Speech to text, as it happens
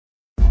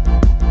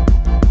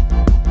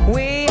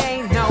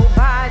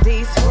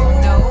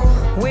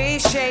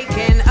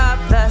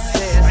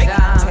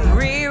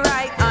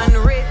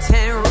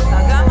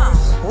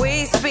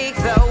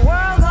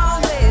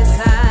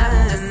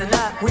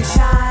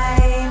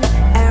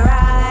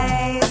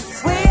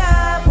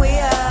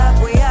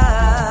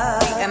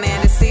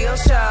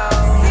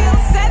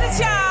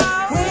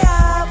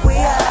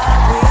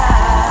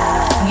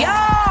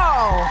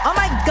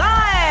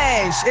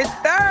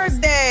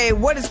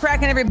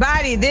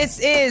everybody. This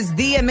is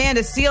the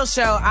Amanda Seales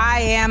Show. I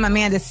am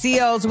Amanda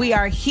Seales. We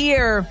are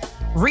here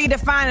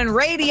redefining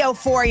radio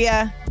for you,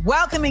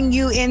 welcoming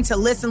you in to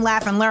listen,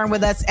 laugh, and learn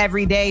with us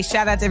every day.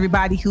 Shout out to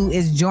everybody who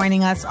is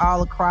joining us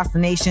all across the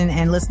nation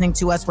and listening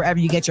to us wherever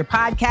you get your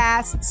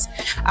podcasts.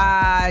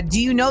 Do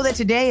you know that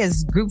today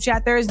is Group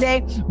Chat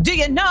Thursday? Do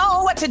you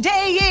know what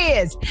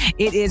today is?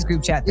 It is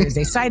Group Chat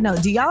Thursday. Side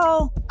note, do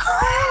y'all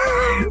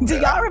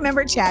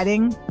remember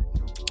chatting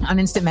on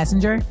Instant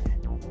Messenger?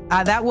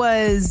 That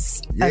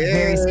was a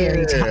very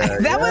scary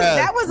time.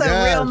 That was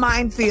a real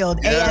minefield.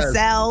 Yes.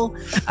 ASL.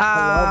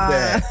 I love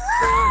that.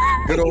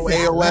 Good old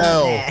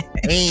AOL.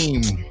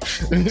 AIM.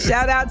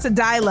 Shout out to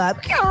dial-up.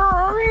 Yeah.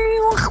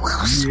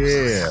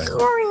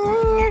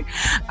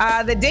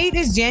 The date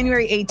is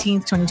January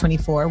 18th,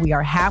 2024. We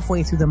are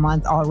halfway through the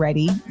month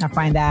already. I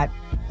find that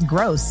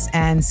gross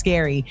and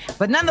scary.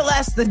 But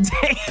nonetheless, the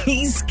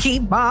days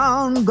keep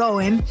on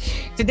going.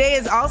 Today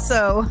is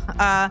also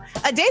a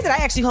day that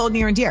I actually hold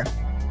near and dear.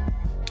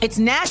 It's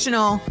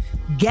National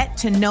Get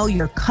to Know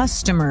Your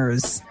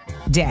Customers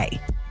Day.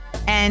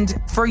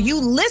 And for you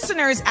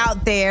listeners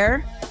out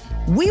there,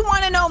 we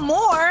want to know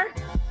more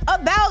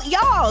about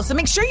y'all. So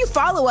make sure you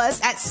follow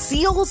us at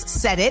Seals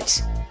Said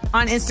It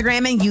on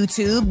Instagram and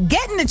YouTube.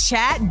 Get in the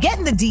chat, get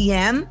in the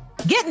DM,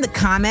 get in the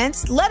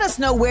comments. Let us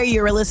know where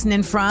you're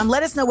listening from.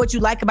 Let us know what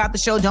you like about the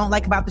show, don't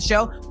like about the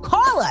show.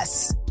 Call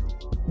us.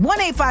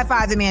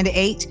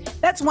 1-855-AMANDA-8.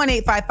 That's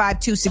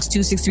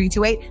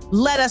 1-855-262-6328.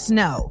 Let us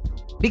know.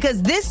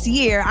 Because this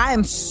year,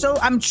 I'm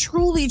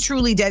truly,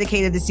 truly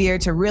dedicated this year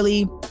to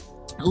really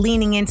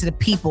leaning into the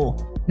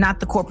people, not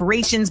the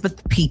corporations, but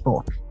the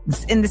people.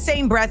 In the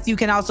same breath, you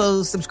can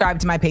also subscribe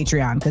to my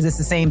Patreon because it's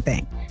the same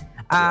thing.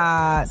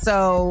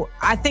 So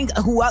I think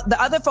the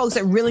other folks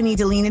that really need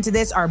to lean into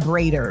this are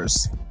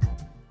braiders.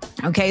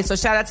 Okay, so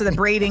shout out to the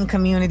braiding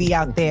community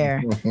out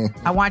there.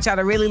 I want y'all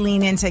to really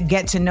lean into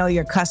Get to Know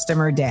Your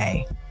Customer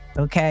Day.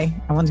 Okay,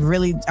 I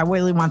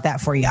really want that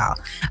for y'all.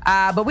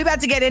 But we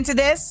about to get into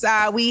this.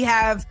 We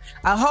have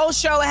a whole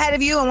show ahead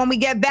of you. And when we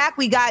get back,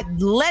 we got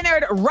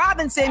Leonard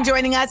Robinson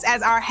joining us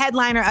as our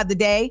headliner of the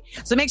day.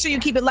 So make sure you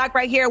keep it locked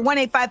right here.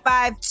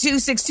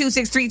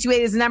 1-855-262-6328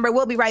 is the number.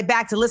 We'll be right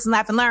back to listen,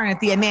 laugh, and learn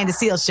at the Amanda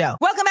Seales Show.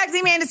 Welcome back to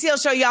the Amanda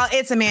Seales Show, y'all.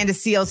 It's Amanda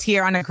Seales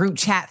here on a Group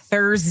Chat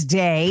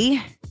Thursday.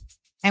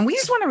 And we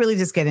just want to really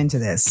just get into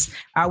this.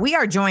 We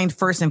are joined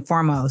first and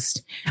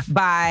foremost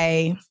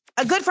by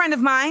a good friend of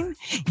mine.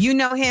 You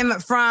know him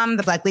from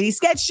the Black Lady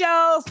Sketch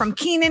Show, from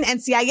Kenan,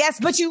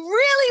 NCIS, but you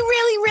really,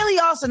 really, really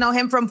also know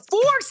him from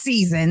 4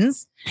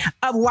 seasons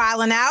of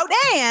Wildin' Out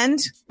and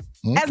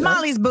as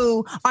Molly's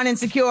boo on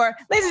Insecure.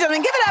 Ladies and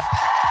gentlemen, give it up.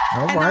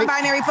 All and right.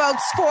 non-binary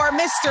folks for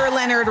Mr.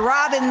 Leonard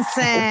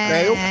Robinson.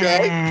 Okay.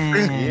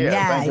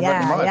 Thank you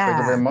very much. Thank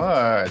you very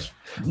much.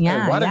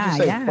 Yeah, hey, why did you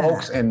say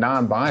folks and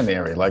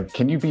non-binary? Like,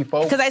 can you be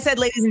folks? Because I said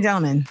ladies and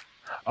gentlemen.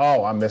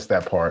 Oh, I missed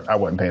that part. I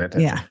wasn't paying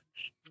attention. Yeah.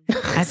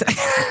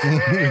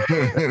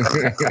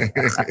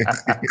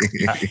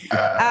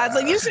 So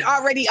you should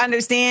already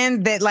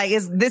understand that, like,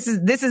 this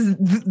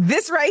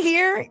right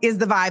here is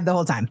the vibe the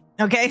whole time.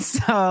 Okay,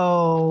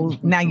 so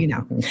now you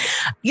know.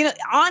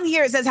 On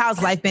here it says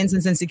how's life been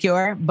since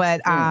Insecure,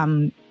 but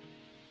I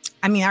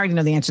already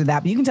know the answer to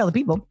that, but you can tell the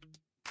people.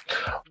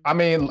 I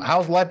mean,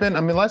 how's life been?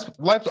 I mean,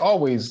 life's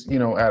always,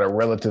 at a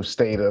relative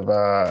state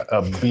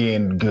of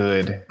being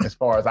good, as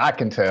far as I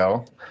can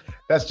tell.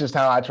 That's just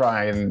how I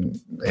try and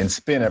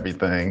spin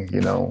everything,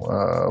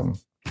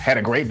 Had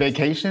a great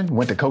vacation,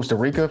 went to Costa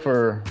Rica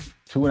for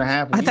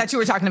 2.5 weeks. I thought you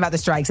were talking about the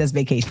strikes as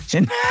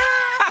vacation. No.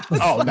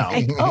 Oh,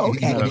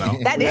 okay. No.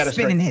 That is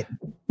spinning it.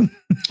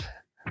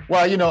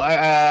 Well,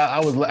 I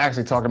was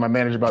actually talking to my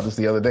manager about this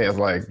the other day. I was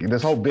like,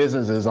 this whole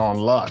business is on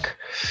luck.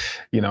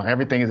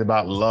 Everything is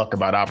about luck,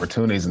 about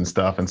opportunities and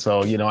stuff. And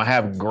so, I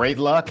have great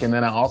luck. And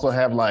then I also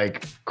have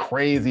like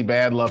crazy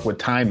bad luck with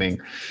timing,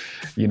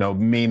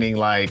 meaning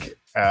like,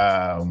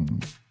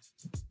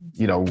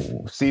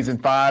 season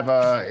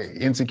 5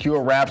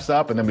 Insecure wraps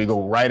up and then we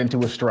go right into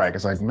a strike.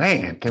 It's like,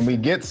 man, can we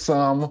get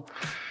some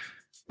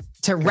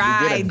to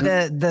ride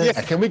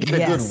can we get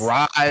a good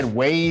ride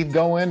wave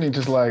going? And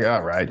just like,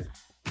 all right.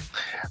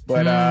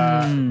 But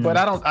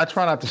I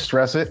try not to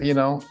stress it,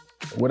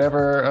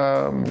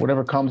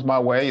 whatever comes my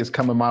way is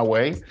coming my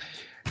way.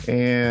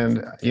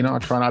 And, I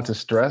try not to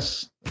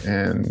stress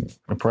and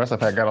impress.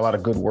 I've got a lot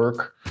of good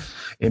work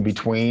in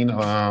between,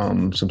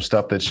 some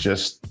stuff that's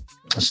just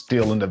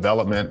still in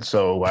development.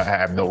 So I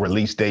have no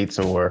release dates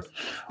or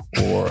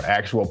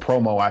actual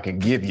promo I can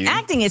give you.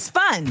 Acting is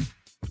fun.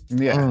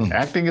 Yeah,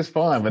 acting is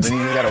fun, but then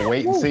you got to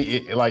wait and see,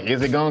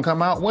 is it going to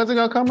come out? When's it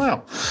going to come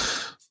out?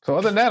 So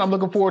other than that, I'm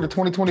looking forward to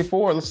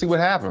 2024. Let's see what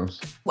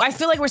happens. I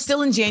feel like we're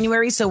still in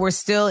January, so we're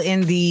still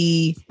in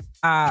the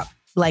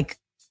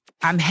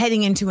I'm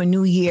heading into a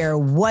new year.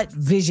 What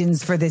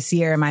visions for this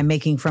year am I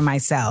making for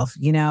myself?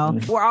 You know,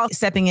 we're all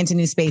stepping into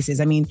new spaces.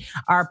 I mean,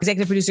 our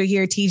executive producer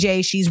here,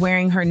 TJ, she's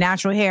wearing her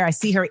natural hair. I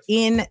see her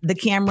in the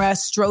camera,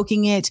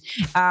 stroking it,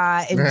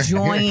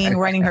 enjoying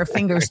running her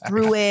fingers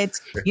through it.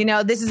 You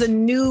know, this is a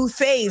new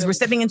phase. We're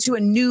stepping into a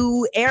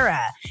new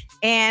era.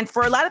 And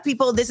for a lot of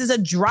people, this is a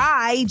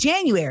dry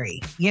January,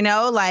 you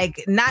know,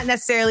 like not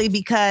necessarily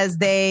because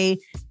they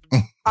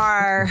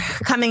are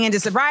coming into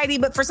sobriety,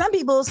 but for some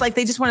people, it's like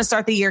they just want to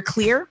start the year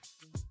clear.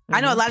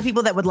 I know a lot of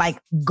people that would like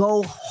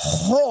go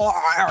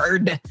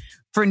hard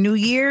for New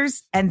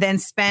Year's and then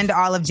spend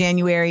all of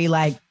January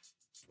like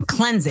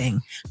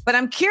cleansing. But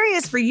I'm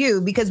curious for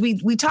you because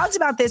we talked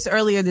about this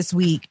earlier this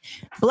week.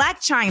 Black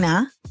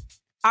China,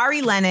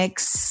 Ari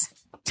Lennox,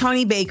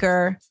 Tony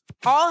Baker,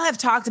 all have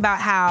talked about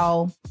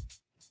how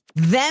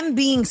them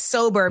being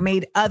sober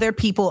made other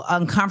people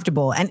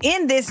uncomfortable. And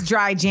in this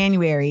dry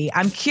January,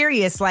 I'm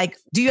curious, like,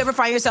 do you ever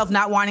find yourself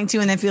not wanting to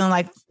and then feeling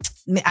like,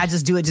 I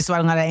just do it just so I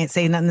don't gotta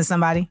say nothing to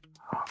somebody?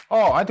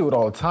 Oh, I do it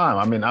all the time.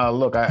 I mean,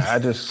 look, I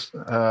just,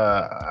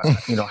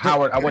 you know,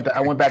 Howard, I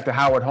went back to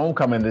Howard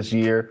Homecoming this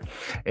year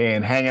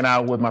and hanging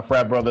out with my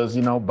frat brothers,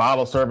 you know,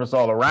 bottle service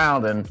all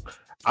around. And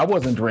I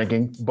wasn't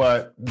drinking,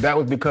 but that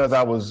was because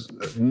I was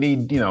knee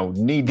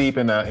deep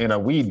in a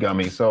weed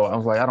gummy. So I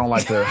was like, I don't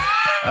like to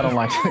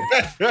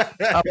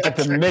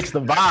mix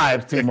the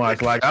vibes too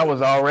much. Like I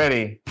was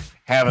already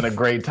having a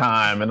great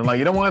time, and I'm like,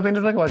 you don't want anything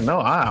to drink? Like,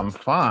 no, I'm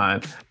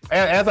fine.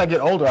 As I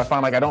get older, I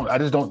find like I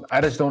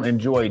just don't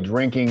enjoy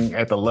drinking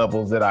at the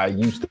levels that I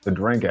used to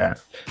drink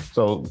at.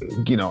 So,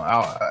 you know,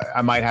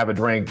 I might have a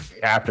drink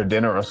after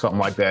dinner or something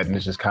like that, and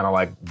it's just kind of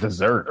like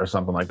dessert or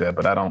something like that.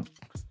 But I don't,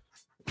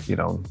 you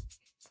know.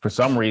 For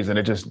some reason,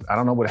 I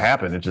don't know what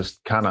happened. It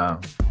just kind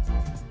of...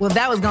 Well,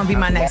 that was going to be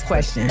my next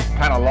question.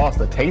 Kind of lost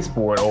the taste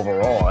for it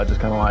overall. I just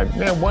kind of like,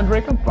 yeah, one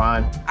drink, I'm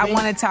fine. I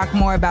want to talk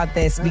more about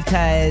this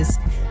because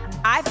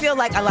I feel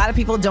like a lot of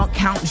people don't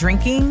count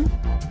drinking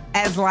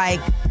as like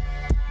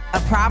a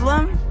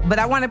problem, but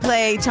I want to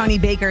play Tony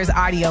Baker's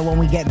audio when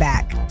we get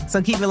back. So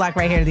keep it locked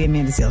right here to the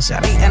Amanda Seales Show.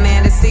 The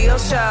Amanda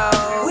Seales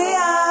Show. We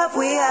up.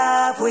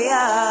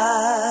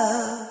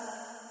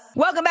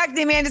 Welcome back to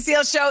the Amanda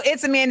Seales Show.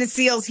 It's Amanda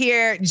Seales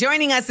here.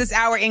 Joining us this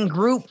hour in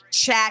group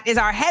chat is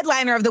our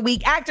headliner of the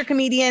week,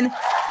 actor-comedian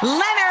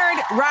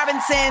Leonard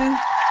Robinson.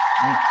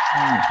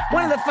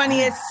 One of the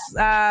funniest,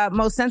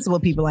 most sensible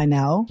people I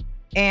know.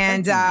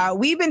 And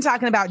we've been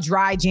talking about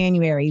dry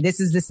January. This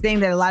is this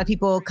thing that a lot of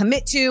people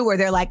commit to where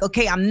they're like,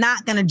 okay, I'm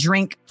not going to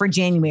drink for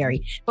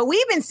January. But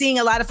we've been seeing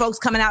a lot of folks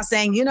coming out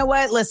saying, you know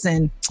what,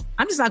 listen,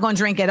 I'm just not going to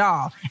drink at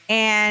all.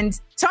 And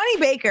Tony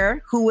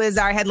Baker, who was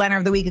our headliner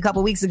of the week a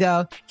couple weeks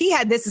ago, he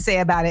had this to say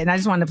about it. And I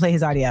just wanted to play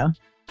his audio.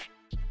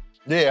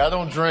 Yeah, I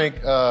don't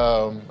drink.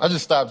 I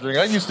just stopped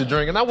drinking. I used to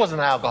drink, and I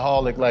wasn't an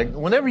alcoholic. Like,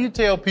 whenever you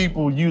tell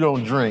people you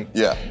don't drink,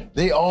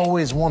 they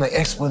always want an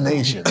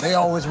explanation. They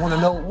always want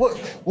to know,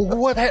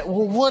 what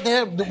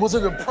happened? Was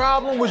it a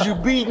problem? Was you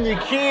beating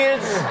your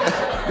kids?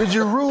 Did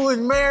you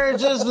ruin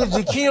marriages? Did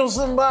you kill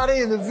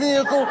somebody in the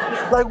vehicle?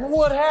 Like,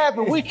 what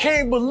happened? We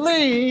can't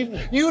believe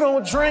you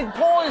don't drink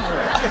poison.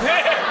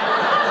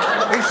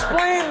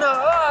 Explain to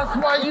us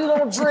why you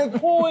don't drink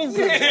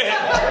poison.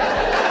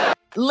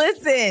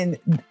 Listen,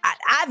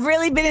 I've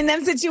really been in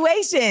them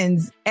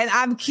situations, and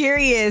I'm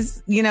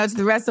curious, you know, to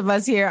the rest of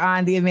us here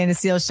on the Amanda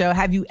Seales Show,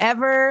 have you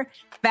ever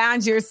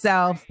found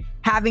yourself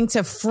having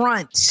to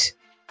front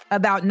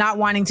about not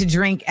wanting to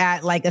drink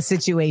at like a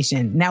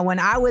situation? Now, when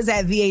I was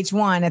at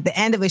VH1, at the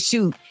end of a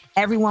shoot,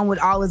 everyone would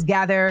always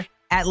gather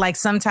at like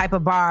some type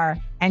of bar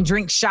and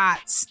drink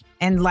shots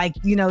and like,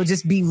 you know,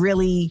 just be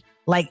really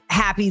like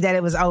happy that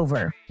it was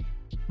over.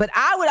 But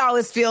I would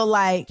always feel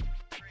like,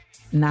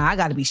 nah, I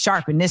got to be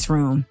sharp in this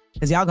room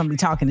because y'all going to be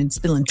talking and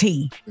spilling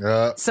tea.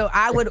 Yeah. So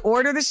I would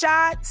order the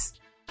shots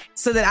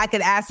so that I could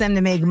ask them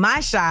to make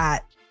my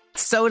shot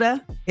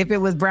soda if it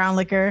was brown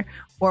liquor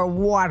or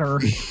water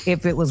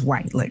if it was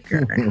white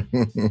liquor.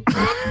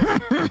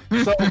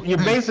 So you're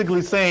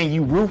basically saying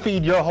you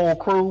roofied your whole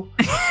crew?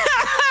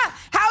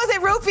 How is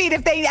it roofied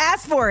if they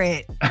asked for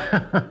it?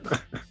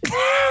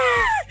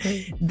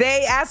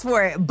 They asked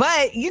for it.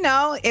 But, you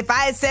know, if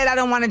I had said I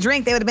don't want to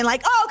drink, they would have been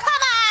like, oh, come on.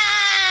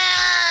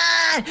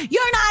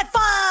 You're not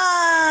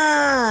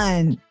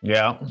fun.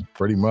 Yeah,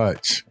 pretty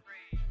much.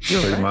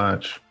 Pretty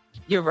much.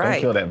 You're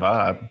right. Don't kill that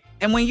vibe.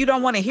 And when you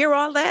don't want to hear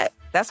all that,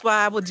 that's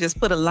why I would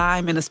just put a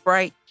lime in a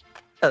Sprite.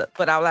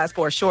 But I'll ask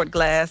for a short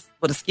glass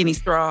with a skinny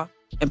straw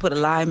and put a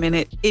lime in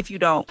it if you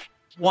don't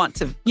want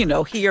to, you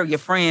know, hear your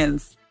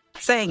friends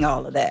saying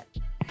all of that.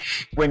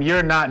 When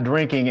you're not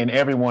drinking and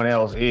everyone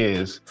else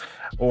is,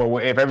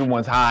 or if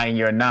everyone's high and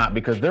you're not,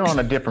 because they're on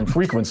a different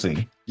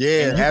frequency.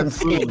 Yeah, and you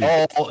absolutely. can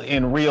see it all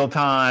in real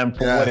time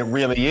for what it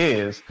really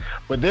is,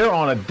 but they're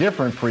on a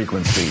different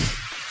frequency.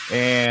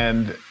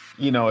 And,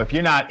 if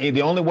you're not,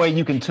 the only way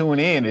you can tune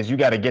in is you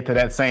got to get to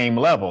that same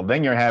level.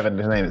 Then you're having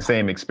the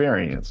same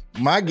experience.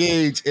 My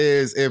gauge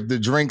is if the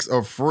drinks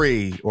are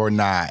free or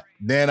not.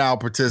 Then I'll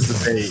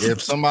participate.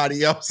 If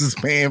somebody else is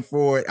paying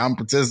for it, I'm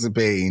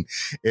participating.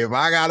 If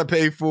I got to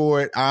pay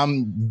for it,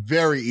 I'm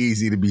very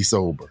easy to be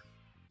sober.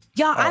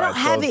 Y'all, I don't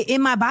have it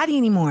in my body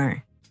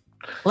anymore.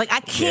 Like, I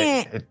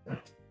can't.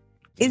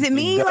 Is it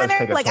me,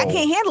 Leonard? Like, I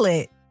can't handle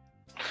it.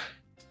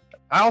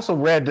 I also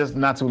read this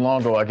not too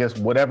long ago. I guess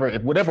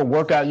whatever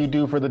workout you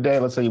do for the day,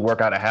 let's say you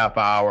work out a half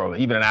hour or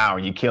even an hour,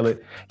 and you kill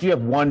it. You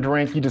have one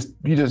drink, you just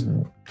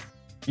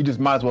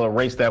might as well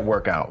erase that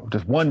workout.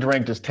 Just one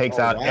drink just takes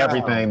out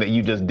everything that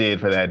you just did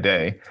for that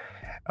day.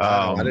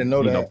 I didn't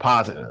know that.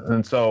 Positive.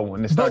 And so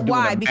when they start doing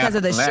why? Because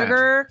of the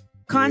sugar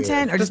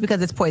content, or just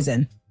because it's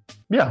poison?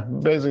 Yeah,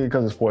 basically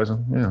because it's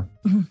poison. Yeah.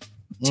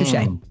 Touche.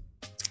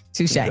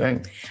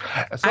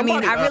 I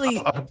mean, I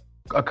really.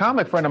 A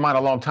comic friend of mine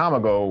a long time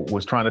ago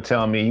was trying to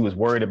tell me he was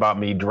worried about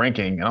me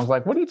drinking. And I was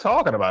like, what are you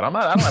talking about? I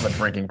don't have a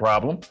drinking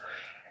problem.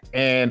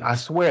 And I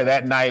swear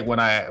that night when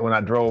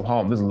I drove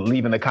home, this is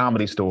leaving the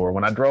Comedy Store,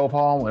 when I drove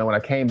home and when I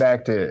came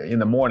back in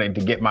the morning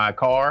to get my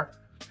car,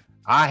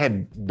 I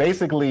had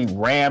basically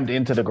rammed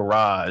into the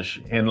garage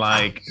and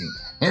like,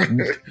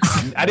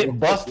 I didn't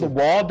bust the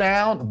wall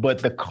down, but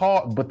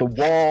the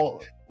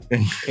wall,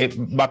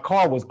 my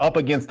car was up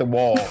against the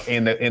wall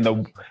and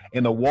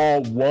the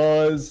wall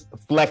was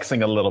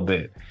flexing a little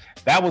bit.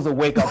 That was a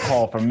wake-up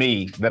call for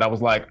me that I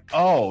was like,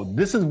 oh,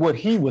 this is what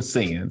he was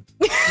seeing.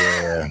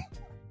 Yeah.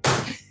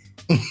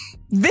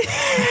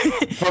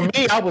 For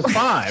me, I was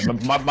fine.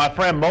 My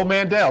friend Mo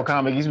Mandel,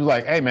 comic, he was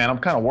like, hey man, I'm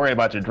kind of worried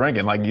about your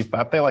drinking. Like,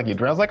 I feel like you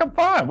drink. I was like, I'm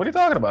fine. What are you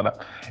talking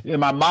about? In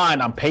my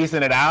mind, I'm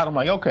pacing it out. I'm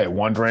like, okay,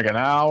 one drink an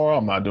hour.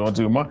 I'm not doing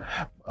too much.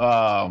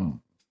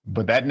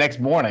 But that next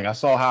morning, I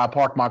saw how I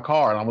parked my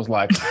car and I was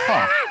like,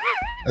 huh.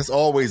 That's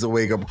always a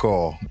wake-up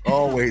call.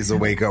 Always a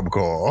wake-up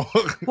call.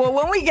 Well,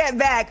 when we get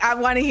back, I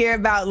want to hear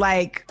about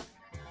like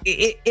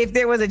if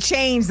there was a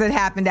change that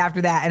happened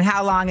after that and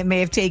how long it may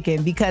have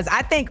taken, because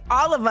I think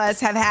all of us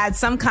have had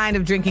some kind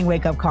of drinking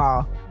wake-up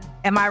call.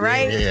 Am I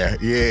right? Yeah.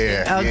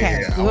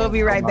 Okay, yeah. We'll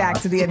be right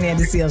back to the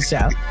Amanda Seales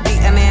Show. The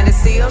Amanda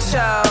Seales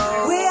Show.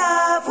 We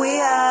up.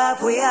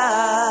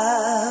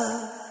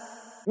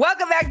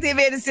 Welcome back to the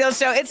Amanda Seales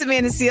Show. It's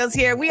Amanda Seales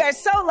here. We are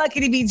so lucky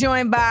to be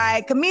joined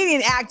by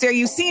comedian actor.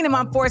 You've seen him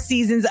on 4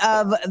 seasons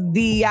of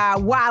the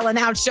Wild 'N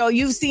Out show.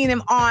 You've seen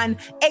him on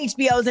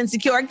HBO's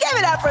Insecure. Give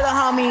it up for the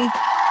homie,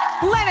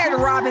 Leonard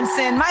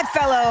Robinson, my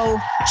fellow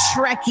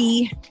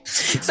Trekkie.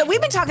 So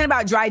we've been talking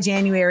about dry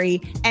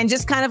January and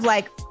just kind of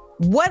like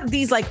what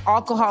these like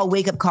alcohol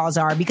wake-up calls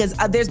are, because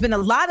there's been a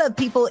lot of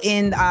people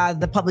in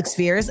the public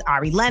spheres,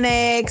 Ari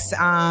Lennox,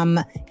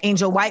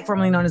 Angel White,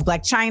 formerly known as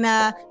Black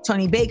China,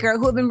 Tony Baker,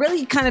 who have been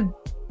really kind of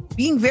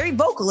being very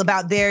vocal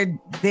about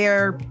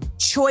their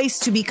choice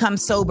to become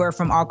sober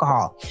from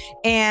alcohol.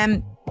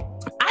 And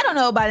I don't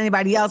know about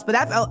anybody else, but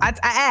I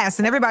asked,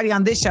 and everybody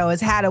on this show has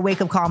had a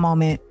wake-up call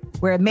moment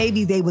where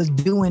maybe they was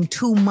doing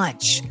too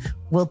much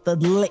with the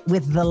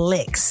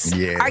licks.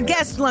 Yeah. Our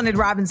guest, Leonard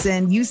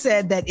Robinson, you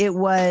said that it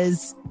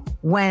was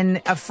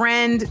when a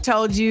friend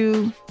told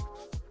you,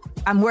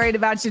 I'm worried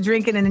about you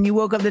drinking, and then you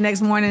woke up the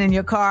next morning and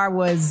your car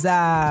was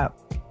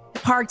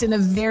parked in a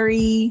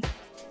very,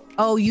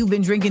 you've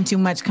been drinking too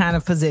much kind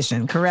of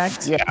position,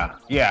 correct?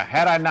 Yeah.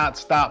 Had I not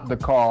stopped the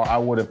car, I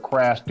would have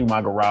crashed through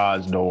my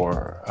garage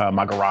door, and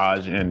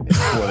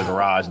tore the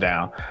garage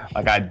down.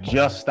 Like, I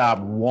just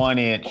stopped 1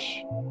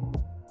 inch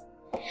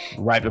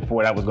right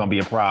before that was going to be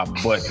a problem.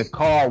 But the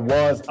car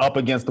was up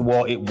against the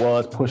wall. It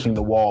was pushing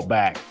the wall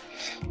back.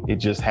 It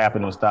just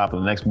happened to stop.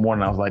 And the next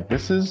morning, I was like,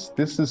 this is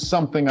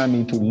something I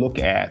need to look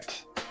at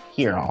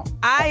here.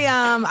 I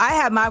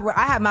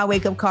had my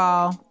wake up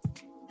call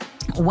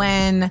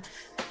when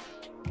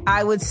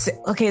I would say,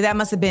 okay, that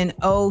must have been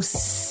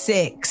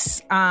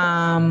 06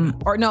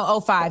 or no,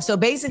 05. So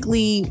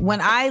basically, when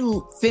I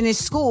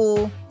finished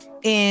school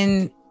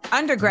in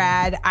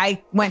undergrad,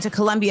 I went to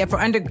Columbia for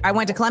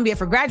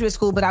graduate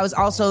school, but I was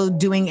also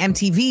doing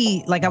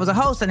MTV. Like, I was a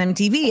host on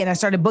MTV, and I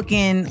started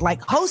booking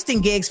like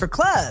hosting gigs for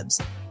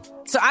clubs.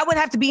 So I would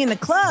have to be in the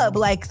club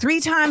like 3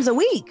 times a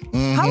week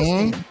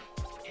hosting.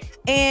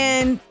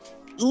 And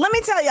let me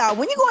tell y'all,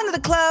 when you go into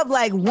the club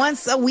like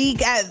once a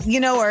week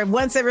or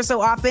once ever so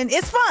often,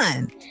 it's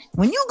fun.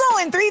 When you go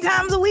in 3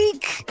 times a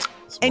week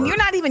and you're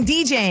not even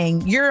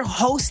DJing, you're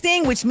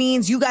hosting, which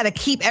means you got to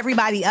keep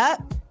everybody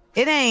up.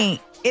 It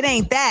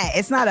ain't that.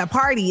 It's not a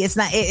party.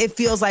 It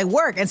feels like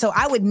work. And so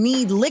I would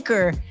need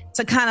liquor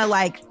to kind of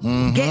like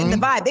get in the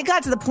vibe. It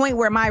got to the point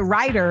where my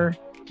rider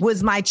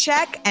was my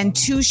check and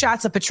 2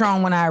 shots of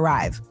Patron when I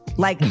arrived.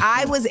 Like,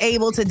 I was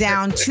able to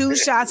down 2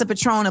 shots of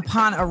Patron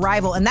upon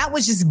arrival. And that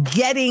was just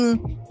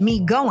getting me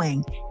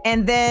going.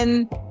 And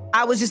then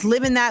I was just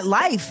living that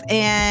life.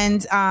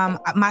 And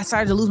I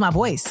started to lose my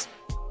voice.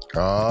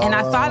 And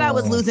I thought I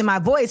was losing my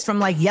voice from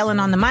like yelling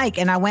on the mic.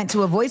 And I went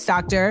to a voice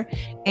doctor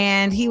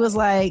and he was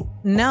like,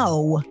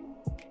 no,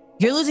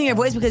 you're losing your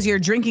voice because you're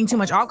drinking too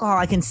much alcohol.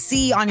 I can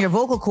see on your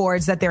vocal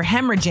cords that they're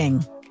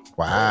hemorrhaging.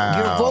 Wow.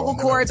 Your vocal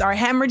cords are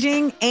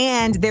hemorrhaging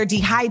and they're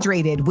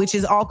dehydrated, which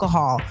is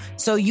alcohol.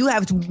 So you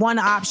have one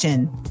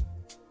option.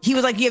 He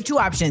was like, you have two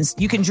options.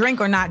 You can drink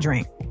or not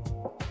drink.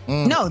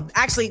 No,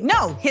 actually,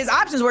 no. His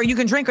options were you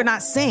can drink or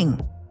not sing.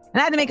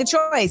 And I had to make a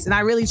choice. And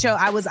I really chose.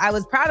 I was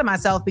proud of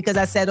myself because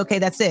I said, okay,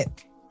 that's it.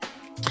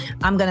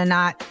 I'm going to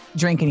not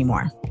drink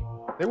anymore.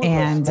 There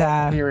was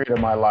a period of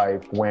my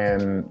life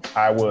when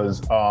I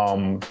was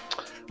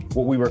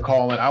what we were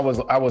calling I was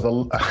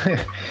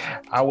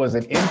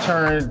an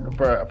intern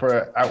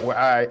for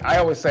I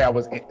always say I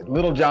was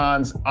Little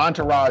John's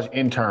entourage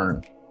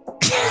intern.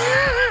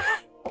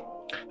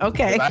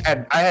 Okay.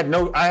 I had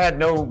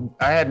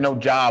no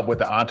job with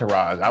the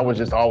entourage. I was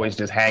just always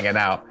just hanging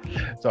out.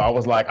 So I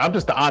was like, I'm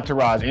just the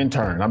entourage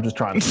intern. I'm just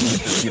trying to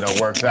see if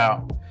this, works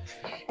out.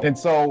 And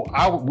so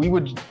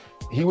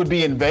he would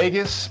be in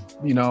Vegas,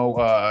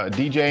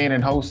 DJing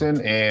and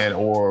hosting,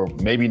 or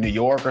maybe New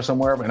York or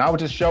somewhere, and I would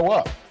just show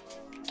up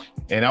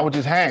and I would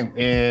just hang.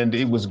 And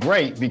it was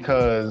great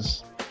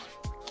because,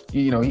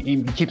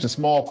 he keeps a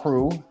small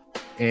crew.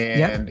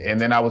 And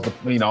then I was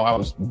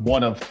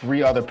one of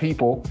three other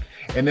people.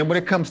 And then when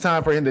it comes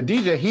time for him to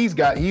DJ,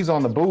 he's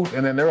on the booth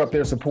and then they're up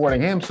there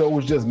supporting him. So it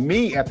was just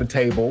me at the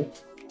table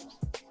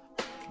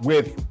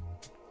with,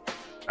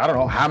 I don't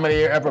know how many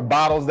ever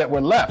bottles that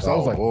were left. So I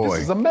was like,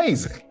 this is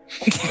amazing.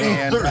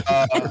 And,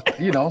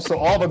 so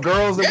all the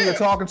girls that we were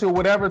talking to,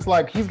 whatever, it's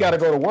like, he's got to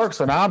go to work.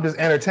 So now I'm just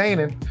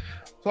entertaining.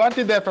 So I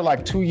did that for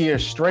like 2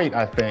 years straight,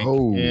 I think.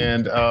 Oh.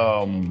 And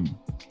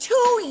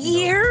 2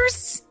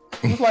 years?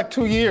 It was like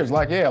 2 years.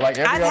 I've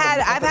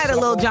had a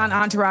Lil Jon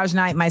entourage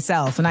night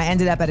myself, and I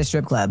ended up at a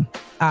strip club.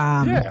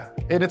 And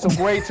it's a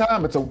great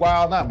time. It's a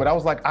wild night. But I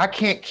was like, I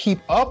can't keep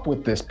up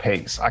with this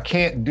pace. I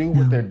can't do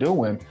what they're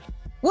doing.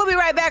 We'll be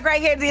right back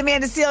right here to the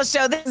Amanda Seales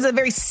Show. This is a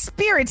very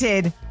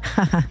spirited,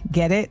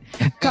 get it,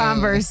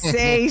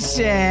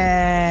 conversation.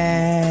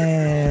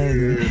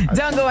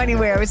 Don't go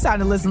anywhere. It's time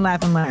to listen,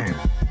 laugh, and learn.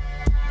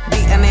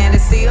 The Amanda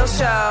Seales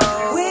Show.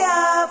 We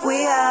up,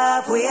 we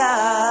up, we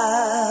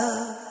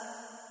up.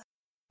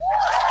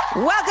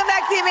 Welcome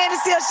back to the Amanda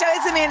Seales Show.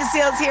 It's Amanda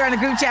Seales here on the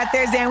group chat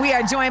Thursday, and we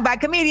are joined by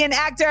comedian,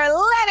 actor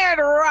Leonard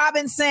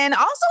Robinson,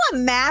 also a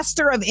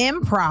master of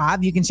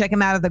improv. You can check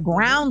him out at the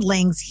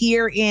Groundlings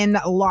here in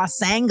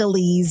Los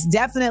Angeles.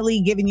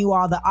 Definitely giving you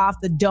all the off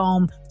the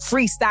dome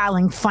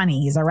freestyling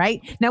funnies. All right.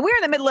 Now we're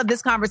in the middle of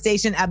this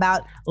conversation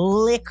about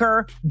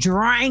liquor,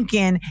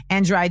 drinking,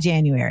 and dry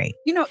January.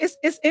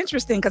 It's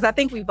interesting because I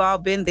think we've all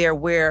been there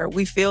where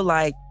we feel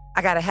like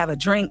I got to have a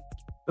drink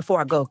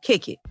before I go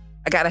kick it.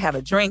 I got to have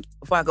a drink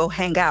before I go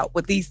hang out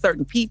with these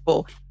certain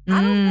people.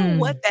 I don't know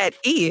what that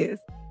is,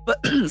 but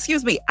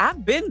excuse me,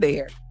 I've been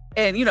there.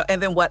 And,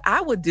 and then what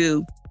I would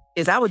do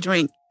is I would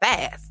drink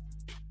fast.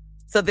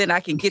 So then I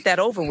can get that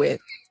over with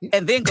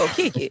and then go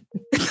kick it.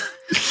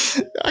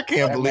 I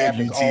can't believe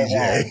you,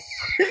 TJ.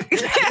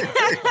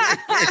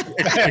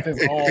 That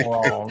is all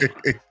wrong.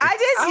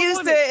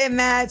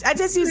 I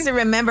just used to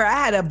remember I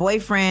had a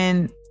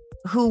boyfriend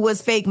who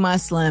was fake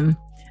Muslim.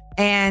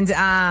 And,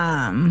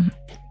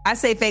 I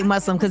say fake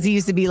Muslim because he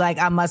used to be like,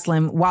 I'm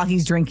Muslim while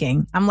he's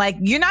drinking. I'm like,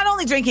 you're not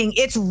only drinking,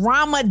 it's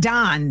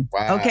Ramadan.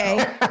 Wow.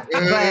 Okay.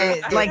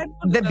 But like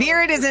the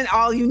beard isn't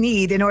all you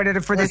need in order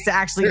for this to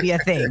actually be a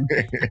thing.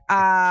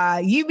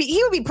 He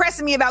would be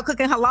pressing me about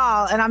cooking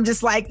halal. And I'm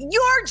just like,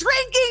 you're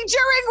drinking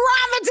during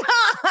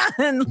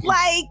Ramadan.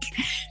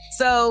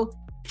 So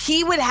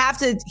he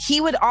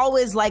would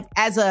always like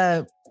as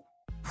a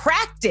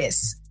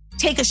practice,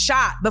 take a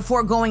shot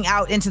before going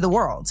out into the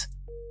world.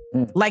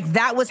 Like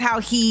that was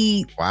how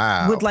he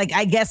would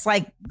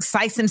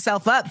size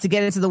himself up to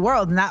get into the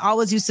world. And that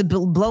always used to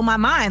blow my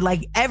mind.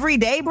 Like every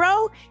day,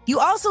 bro, you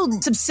also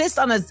subsist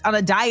on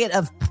a diet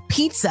of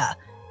pizza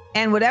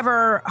and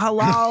whatever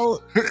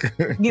halal,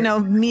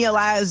 meal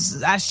I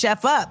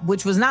chef up,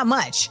 which was not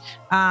much.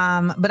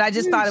 But I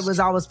just thought it was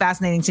always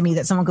fascinating to me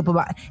that someone could put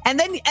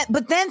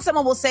but then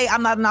someone will say,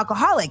 I'm not an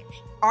alcoholic.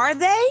 Are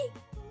they?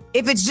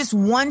 If it's just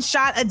one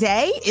shot a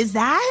day, is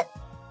that?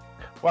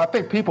 Well, I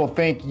think people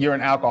think you're an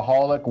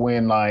alcoholic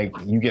when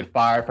you get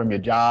fired from your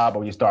job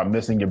or you start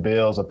missing your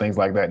bills or things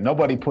like that.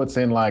 Nobody puts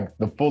in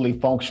the fully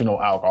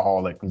functional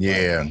alcoholic.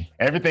 Yeah.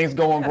 Everything's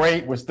going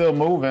great. We're still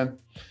moving,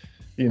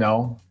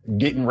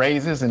 getting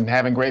raises and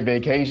having great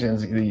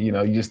vacations. You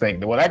just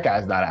think, well, that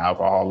guy's not an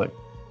alcoholic.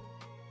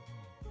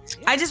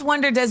 I just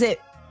wonder,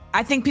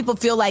 I think people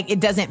feel like it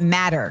doesn't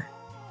matter.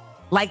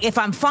 Like if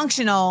I'm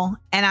functional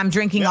and I'm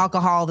drinking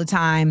alcohol all the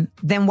time,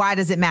 then why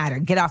does it matter?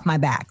 Get off my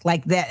back.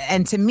 Like that.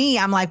 And to me,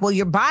 I'm like, well,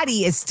 your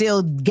body is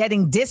still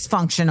getting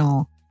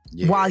dysfunctional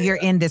while you're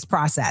in this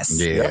process.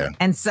 Yeah.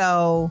 And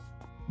so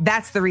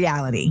that's the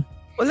reality.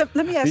 Well,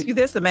 let me ask you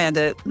this,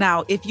 Amanda.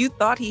 Now, if you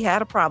thought he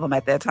had a problem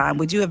at that time,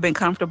 would you have been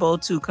comfortable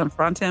to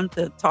confront him,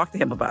 to talk to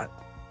him about it?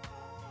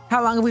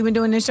 How long have we been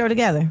doing this show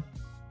together?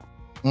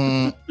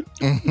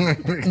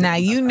 Now,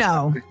 you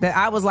know that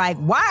I was like,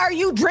 why are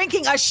you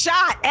drinking a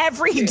shot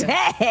every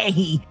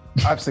day?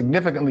 I've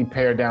significantly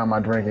pared down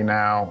my drinking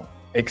now,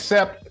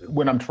 except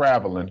when I'm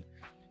traveling.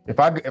 If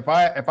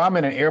I'm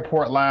in an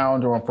airport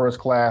lounge or on first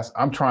class,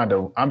 I'm trying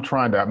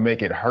to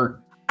make it hurt.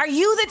 Are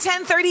you the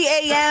 10:30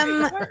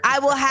 a.m. I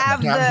will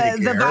have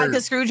the vodka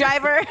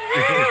screwdriver?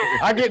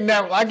 I get in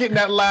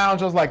that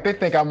lounge. I was like, they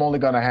think I'm only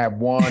gonna have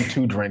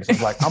 1-2 drinks. I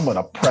was like, I'm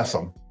gonna press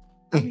them.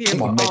 I'm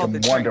gonna make them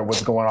wonder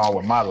what's going on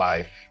with my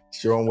life.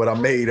 Show them what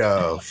I'm made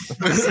of.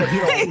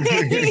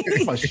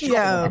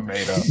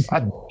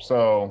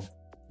 So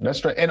that's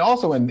straight. And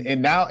also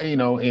in now,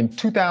 in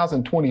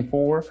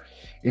 2024,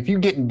 if you're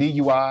getting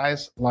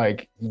DUIs,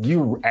 like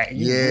you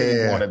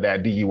really wanted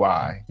that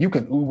DUI. You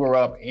can Uber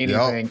up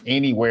anything,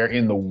 anywhere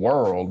in the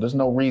world. There's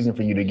no reason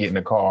for you to get in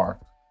a car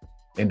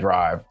and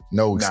drive.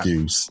 No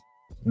excuse.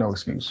 No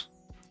excuse.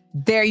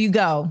 There you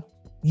go.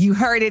 You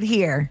heard it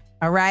here.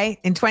 All right.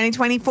 In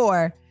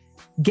 2024,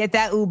 get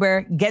that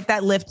Uber, get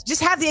that Lyft.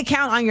 Just have the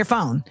account on your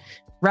phone,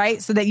 right?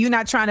 So that you're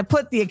not trying to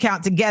put the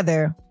account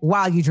together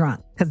while you're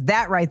drunk. Because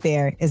that right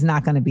there is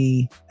not going to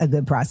be a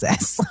good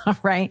process. All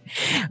right.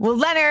 Well,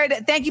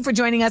 Leonard, thank you for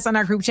joining us on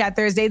our group chat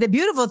Thursday. The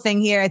beautiful thing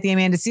here at the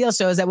Amanda Seales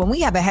Show is that when we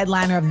have a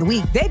headliner of the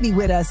week, they be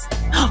with us.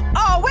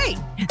 Oh, wait.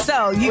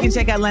 So you can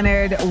check out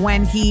Leonard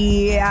when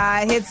he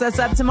hits us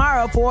up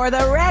tomorrow for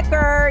the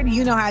record.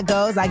 You know how it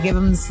goes. I give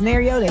him the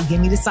scenario. They give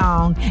me the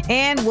song.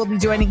 And he'll be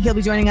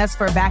joining us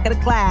for Back of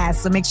the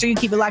Class. So make sure you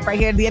keep it locked right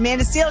here at the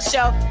Amanda Seales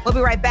Show. We'll be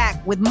right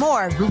back with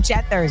more Group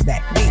Chat Thursday.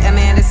 The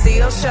Amanda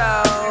Seales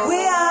Show.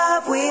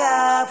 We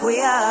up.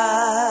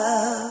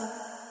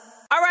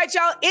 All right,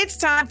 y'all. It's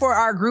time for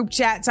our group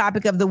chat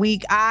topic of the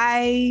week.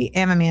 I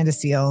am Amanda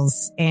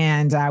Seales,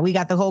 and we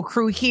got the whole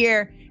crew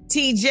here.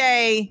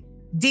 TJ,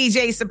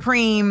 DJ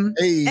Supreme.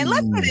 Hey. And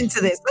let's get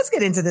into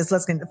this.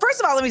 First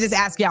of all, let me just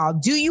ask y'all,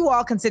 do you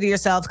all consider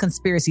yourselves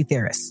conspiracy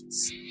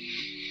theorists?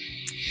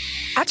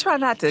 I try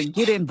not to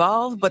get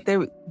involved, but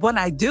when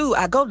I do,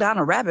 I go down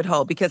a rabbit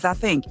hole because I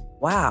think,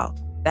 wow,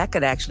 that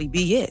could actually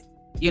be it.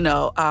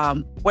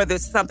 Whether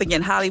it's something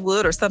in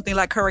Hollywood or something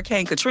like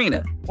Hurricane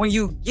Katrina, when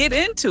you get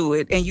into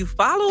it and you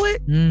follow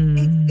it,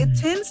 it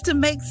tends to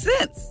make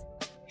sense.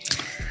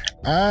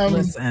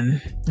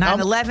 Listen,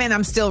 9/11,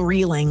 I'm still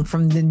reeling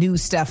from the new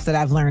stuff that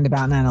I've learned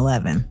about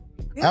 9/11.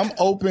 Yeah. I'm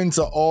open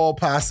to all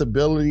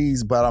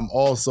possibilities, but I'm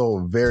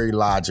also very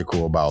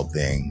logical about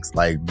things.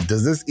 Like,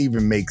 does this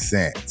even make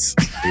sense?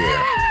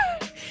 Yeah.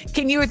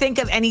 Can you think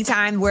of any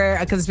time where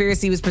a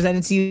conspiracy was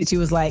presented to you that you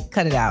was like,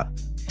 cut it out?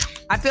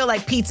 I feel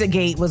like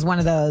Pizzagate was one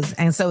of those,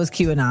 and so is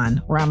QAnon,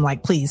 where I'm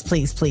like, please,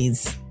 please,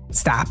 please,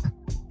 stop.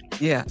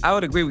 Yeah, I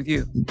would agree with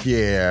you.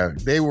 Yeah,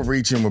 they were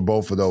reaching with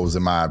both of those,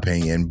 in my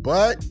opinion,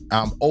 but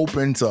I'm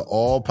open to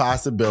all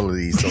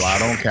possibilities, so I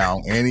don't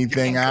count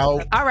anything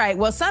out. All right,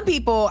 well, some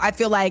people, I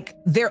feel like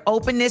their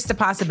openness to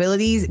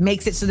possibilities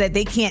makes it so that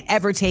they can't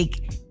ever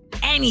take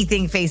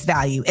anything face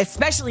value,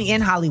 especially in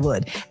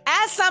Hollywood.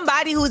 As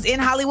somebody who's in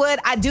Hollywood,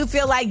 I do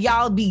feel like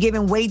y'all be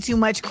giving way too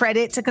much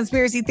credit to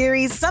conspiracy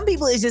theories. Some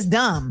people is just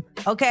dumb,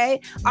 okay?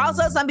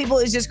 Also, some people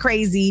is just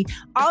crazy.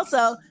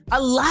 Also,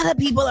 a lot of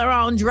people are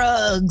on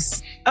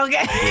drugs,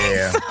 okay?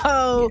 Yeah.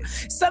 So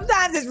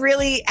sometimes it's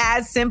really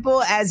as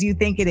simple as you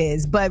think it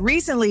is. But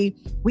recently,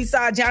 we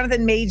saw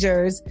Jonathan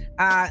Majors,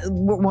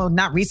 well,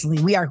 not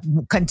recently, we are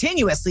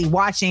continuously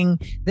watching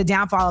the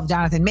downfall of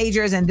Jonathan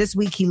Majors. And this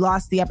week, he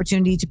lost the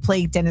opportunity to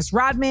play Dennis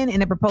Rodman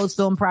in a proposed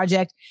film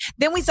project.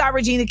 Then we saw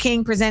Regina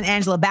King present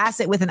Angela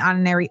Bassett with an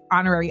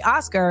honorary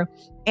Oscar,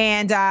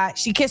 and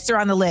she kissed her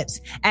on the lips.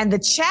 And the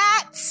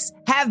chats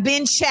have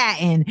been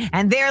chatting,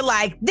 and they're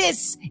like,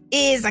 this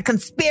is a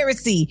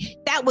conspiracy.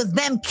 That was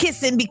them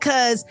kissing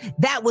because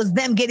that was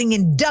them getting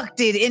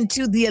inducted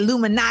into the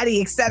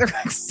Illuminati, et cetera,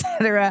 et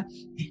cetera.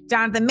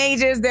 Jonathan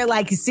Majors, they're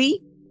like, you see,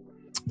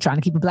 trying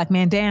to keep a black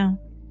man down.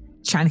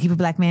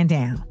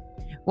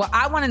 Well,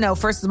 I want to know,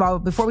 first of all,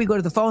 before we go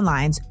to the phone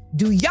lines,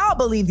 do y'all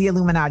believe the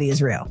Illuminati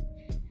is real?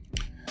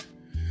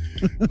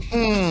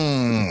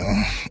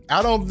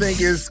 I don't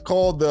think it's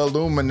called the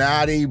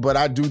Illuminati, but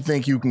I do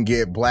think you can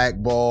get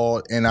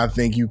blackballed, and I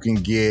think you can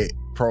get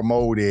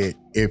promoted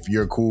if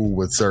you're cool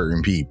with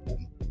certain people.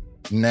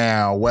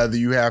 Now, whether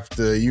you have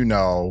to,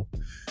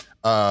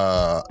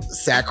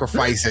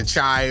 sacrifice a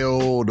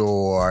child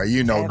or, do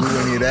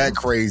any of that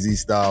crazy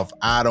stuff,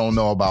 I don't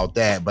know about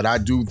that. But I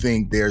do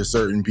think there's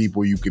certain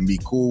people you can be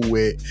cool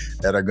with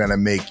that are going to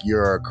make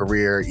your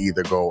career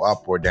either go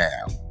up or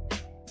down.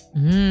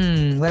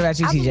 What about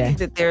you, TJ? I believe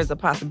that there's a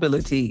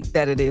possibility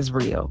that it is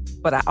real,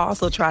 but I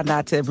also try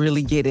not to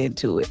really get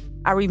into it.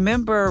 I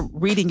remember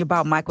reading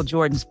about Michael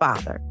Jordan's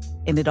father,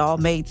 and it all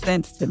made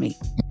sense to me.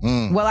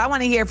 Well, I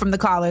want to hear from the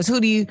callers.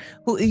 Who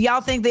y'all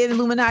think the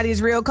Illuminati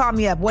is real? Call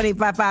me up,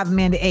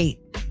 1-855-AMANDA-8.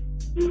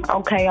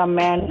 Okay,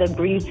 Amanda,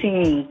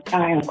 greetings.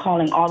 I am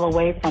calling all the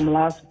way from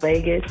Las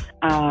Vegas.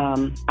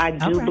 I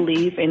do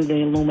believe in the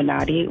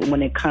Illuminati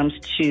when it comes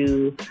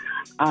to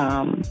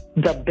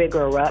the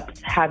bigger ups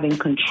having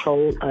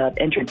control of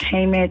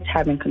entertainment,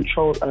 having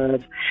control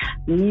of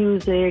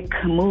music,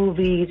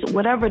 movies,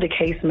 whatever the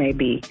case may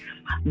be.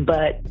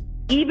 But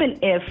even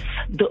if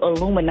the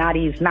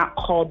Illuminati is not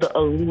called the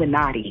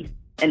Illuminati,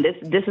 and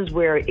this is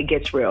where it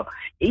gets real.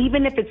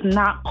 Even if it's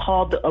not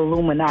called the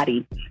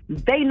Illuminati,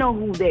 they know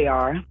who they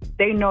are.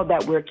 They know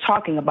that we're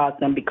talking about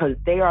them because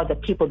they are the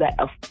people that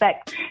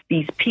affect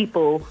these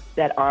people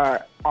that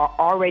are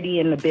already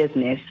in the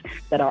business,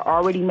 that are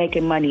already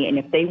making money. And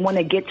if they want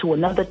to get to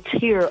another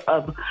tier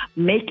of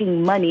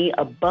making money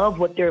above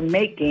what they're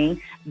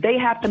making, they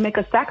have to make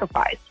a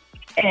sacrifice.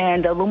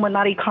 And the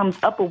Illuminati comes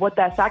up with what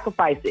that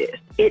sacrifice is.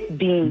 It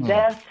being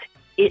death,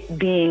 it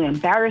being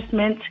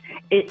embarrassment,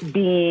 it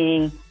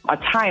being a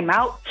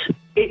timeout,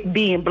 it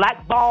being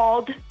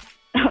blackballed,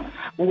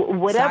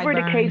 whatever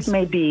the case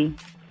may be.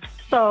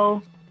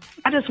 So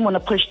I just want to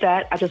push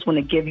that. I just want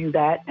to give you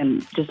that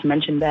and just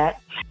mention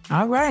that.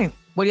 All right.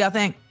 What do y'all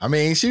think? I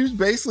mean, she was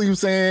basically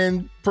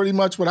saying pretty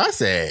much what I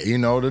said,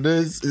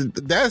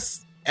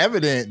 that's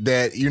evident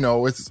that,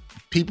 it's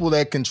people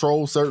that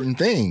control certain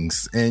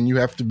things and you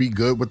have to be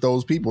good with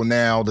those people.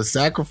 Now, the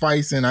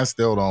sacrificing, I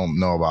still don't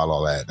know about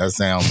all that. That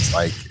sounds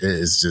like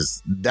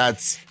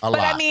that's a lot.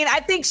 But I mean,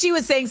 I think she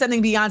was saying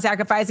something beyond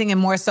sacrificing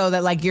and more so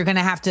that like you're going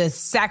to have to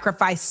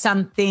sacrifice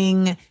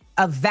something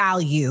of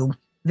value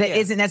that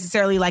isn't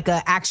necessarily like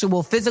an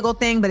actual physical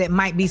thing, but it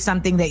might be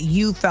something that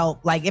you felt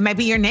like it might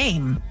be your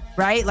name.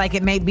 Right? Like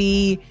it may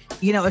be,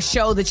 a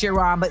show that you're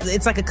on, but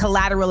it's like a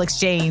collateral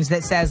exchange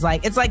that says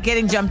like, it's like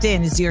getting jumped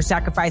in is you're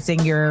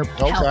sacrificing your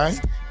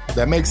health.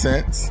 That makes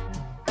sense.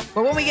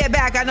 But when we get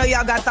back, I know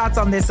y'all got thoughts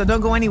on this, so don't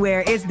go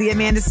anywhere. It's the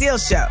Amanda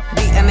Seales Show.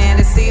 The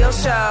Amanda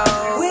Seales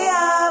Show. We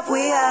up.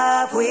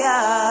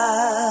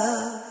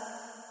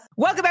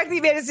 Welcome back to the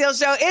Amanda Seales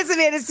Show. It's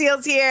Amanda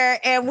Seales here,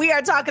 and we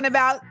are talking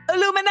about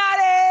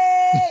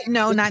Illuminati.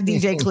 No, not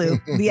DJ Clue,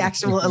 the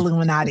actual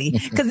Illuminati.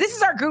 Because this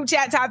is our group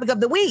chat topic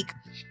of the week.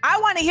 I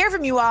want to hear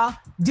from you all.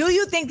 Do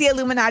you think the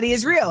Illuminati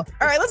is real?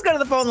 All right, let's go to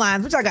the phone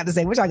lines. What y'all got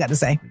to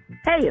say?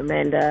 Hey,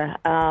 Amanda.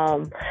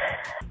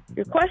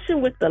 Your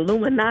question with the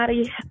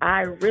Illuminati,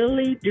 I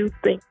really do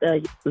think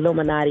the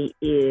Illuminati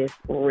is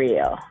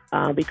real.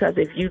 Because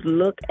if you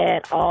look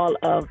at all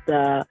of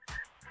the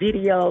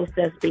videos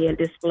that's being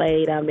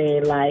displayed, I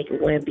mean, like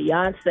when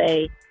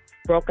Beyonce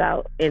broke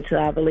out into,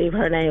 I believe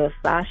her name was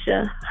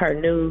Sasha, her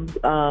new,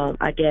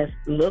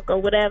 look or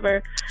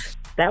whatever,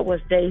 that was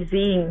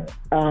Jay-Z.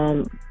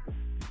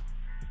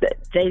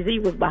 Jay-Z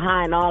was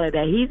behind all of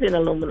that. He's in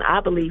Illuminati.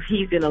 I believe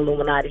he's in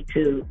Illuminati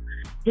too.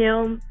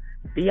 Him,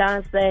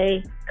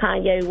 Beyonce,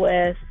 Kanye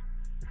West,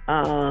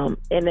 and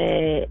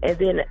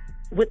then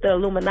with the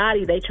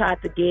Illuminati, they tried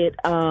to get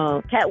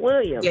Cat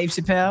Williams. Dave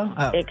Chappelle?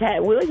 Oh. And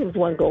Cat Williams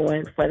wasn't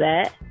going for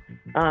that.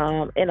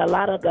 And a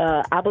lot of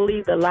the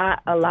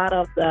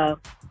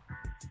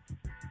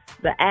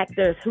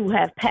actors who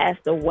have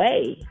passed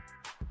away,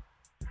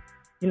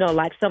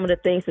 like some of the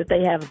things that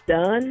they have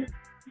done,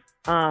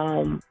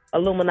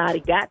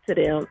 Illuminati got to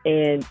them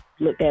and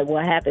looked at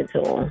what happened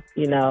to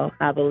them.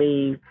 I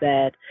believe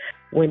that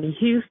Whitney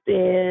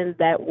Houston,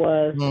 that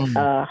was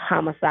a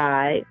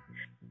homicide.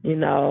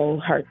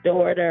 Her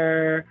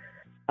daughter,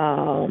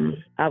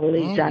 I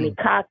believe Johnny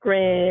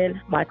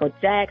Cochran, Michael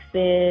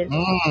Jackson,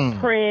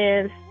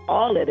 Prince,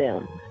 all of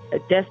them,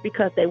 just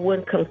because they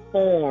wouldn't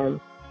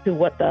conform to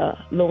what the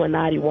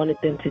Illuminati wanted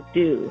them to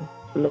do.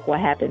 Look what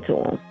happened to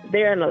them.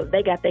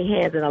 They got their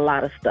hands in a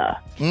lot of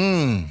stuff.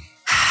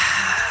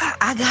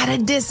 I gotta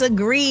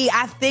disagree.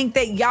 I think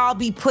that y'all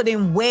be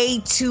putting way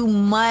too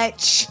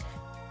much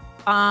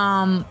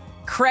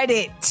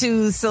credit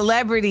to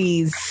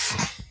celebrities.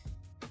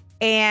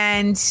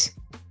 And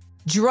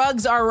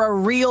drugs are a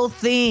real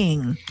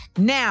thing.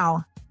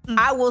 Now,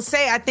 I will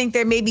say, I think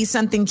there may be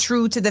something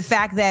true to the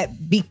fact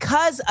that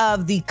because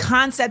of the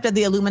concept of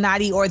the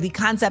Illuminati or the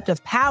concept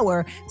of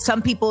power,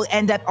 some people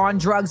end up on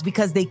drugs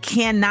because they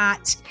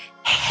cannot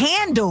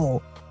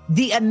handle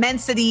the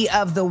immensity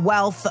of the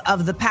wealth,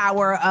 of the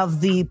power,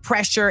 of the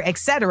pressure,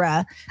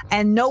 etc.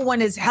 And no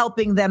one is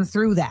helping them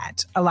through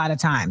that a lot of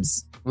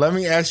times. Let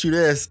me ask you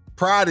this.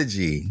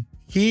 Prodigy,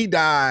 he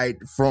died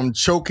from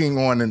choking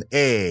on an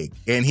egg,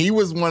 and he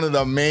was one of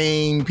the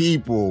main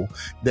people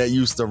that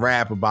used to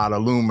rap about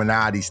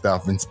Illuminati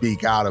stuff and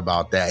speak out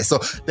about that. So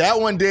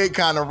that one did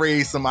kind of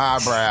raise some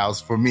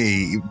eyebrows for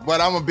me, but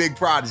I'm a big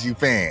Prodigy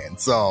fan,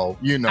 so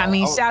I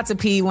mean, shout to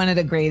P, one of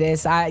the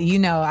greatest. I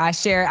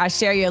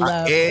share your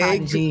love,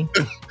 Prodigy.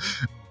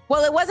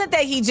 Well, it wasn't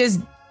that he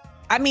just.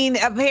 I mean,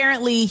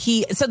 apparently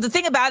so the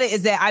thing about it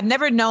is that I've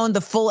never known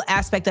the full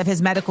aspect of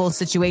his medical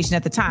situation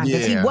at the time,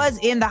 because he was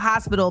in the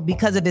hospital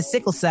because of his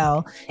sickle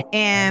cell,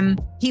 and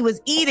he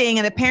was eating,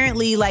 and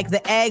apparently like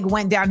the egg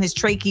went down his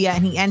trachea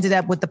and he ended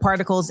up with the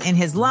particles in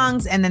his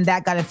lungs, and then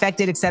that got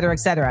infected, et cetera, et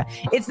cetera.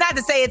 It's not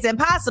to say it's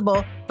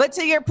impossible, but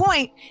to your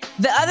point,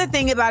 the other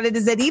thing about it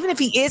is that even if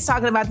he is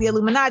talking about the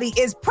Illuminati,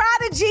 is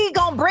Prodigy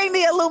gonna bring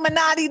the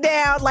Illuminati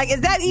down? Like,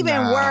 is that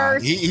even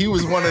worse? He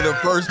was one of the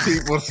first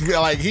people to feel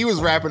like he was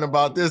rapping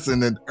about this in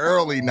the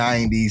early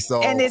 90s.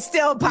 So and it's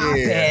still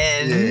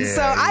popping.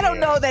 So I don't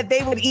know that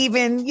they would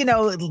even,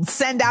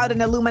 send out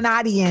an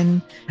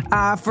Illuminatian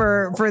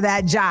for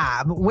that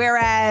job.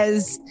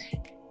 Whereas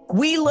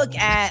we look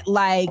at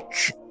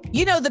like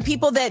you know, the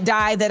people that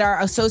die that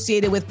are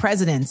associated with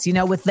presidents, you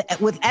know, with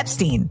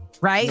Epstein,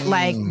 right?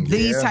 Like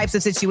these types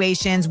of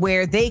situations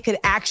where they could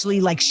actually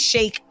like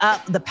shake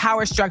up the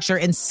power structure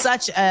in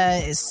such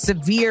a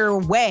severe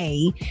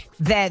way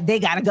that they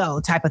got to go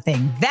type of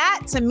thing.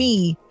 That to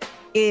me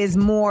is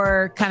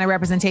more kind of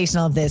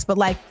representational of this. But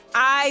like,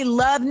 I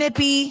love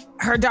Nippy,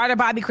 her daughter,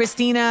 Bobby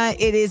Christina.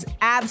 It is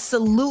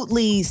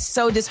absolutely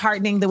so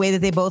disheartening the way that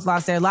they both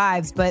lost their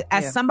lives. But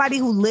as somebody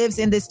who lives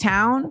in this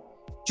town,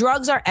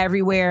 drugs are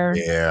everywhere.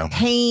 Yeah.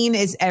 Pain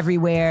is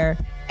everywhere.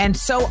 And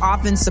so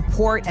often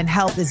support and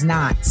help is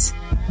not.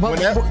 Well,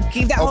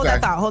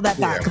 hold that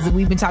thought, because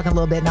we've been talking a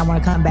little bit and I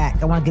want to come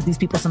back. I want to give these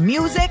people some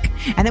music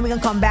and then we're going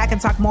to come back and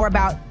talk more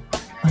about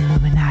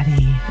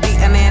Illuminati.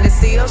 The Amanda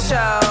Seales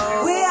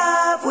Show. We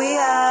up.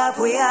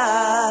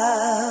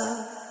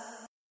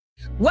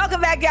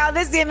 Welcome back, y'all.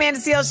 This is the Amanda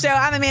Seales Show.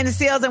 I'm Amanda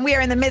Seales, and we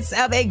are in the midst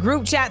of a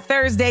group chat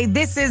Thursday.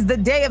 This is the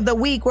day of the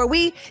week where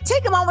we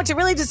take a moment to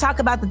really just talk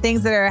about the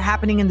things that are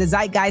happening in the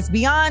zeitgeist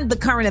beyond the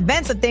current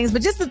events of things,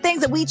 but just the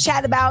things that we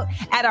chat about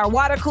at our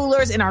water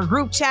coolers, in our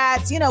group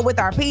chats, you know, with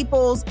our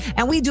peoples.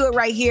 And we do it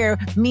right here,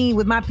 me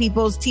with my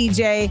peoples,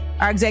 TJ,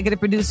 our executive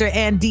producer,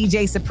 and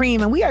DJ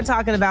Supreme. And we are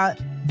talking about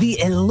the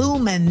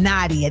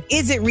Illuminati. And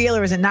is it real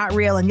or is it not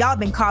real? And y'all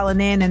been calling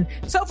in. And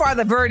so far,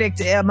 the verdict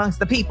amongst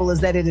the people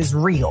is that it is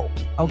real.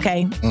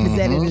 Okay? Is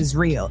that it is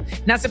real.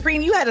 Now,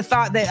 Supreme, you had a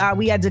thought that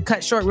we had to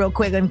cut short real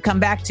quick and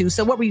come back to.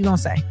 So what were you going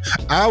to say?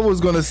 I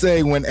was going to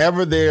say,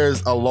 whenever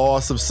there's a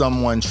loss of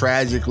someone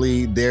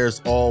tragically,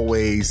 there's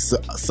always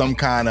some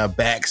kind of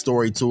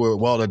backstory to it.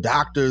 Well, the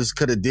doctors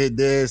could have did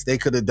this, they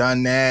could have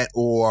done that,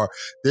 or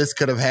this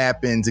could have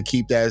happened to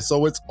keep that.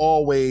 So it's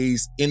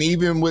always, and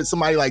even with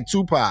somebody like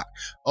Tupac,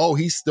 oh,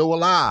 he's still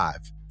alive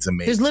to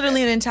me. There's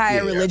literally an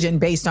entire religion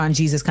based on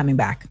Jesus coming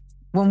back.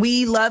 When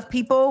we love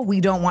people,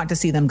 we don't want to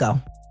see them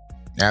go.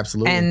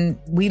 Absolutely. And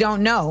we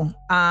don't know,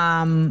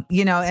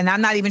 you know, and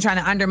I'm not even trying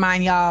to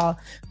undermine y'all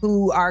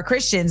who are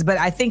Christians, but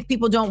I think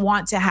people don't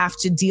want to have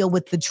to deal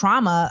with the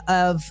trauma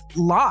of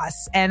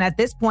loss. And at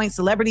this point,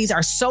 celebrities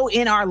are so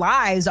in our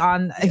lives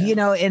on, you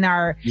know, in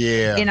our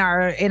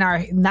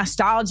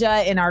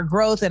nostalgia, in our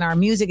growth, in our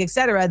music,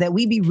 etc., that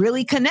we be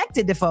really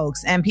connected to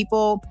folks. And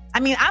people, I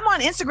mean, I'm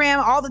on Instagram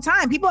all the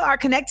time. People are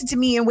connected to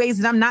me in ways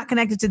that I'm not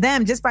connected to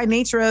them just by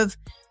nature of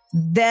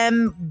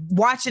them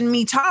watching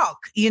me talk,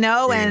 you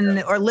know,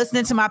 and or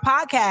listening to my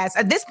podcast.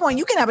 At this point,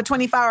 you can have a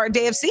 24-hour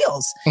day of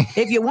Seals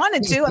if you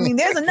wanted to. I mean,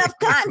 there's enough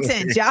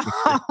content, y'all.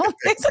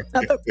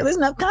 There's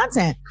enough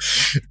content.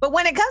 But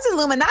when it comes to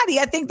Illuminati,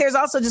 I think there's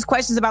also just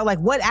questions about like,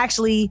 what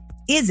actually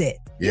is it?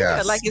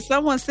 Yeah, like if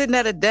someone's sitting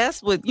at a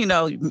desk with, you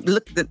know,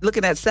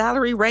 looking at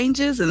salary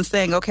ranges and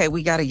saying, okay,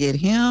 we got to get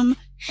him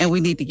and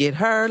we need to get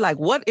her. Like,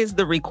 what is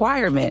the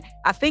requirement?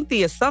 I think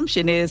the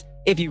assumption is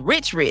if you're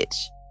rich,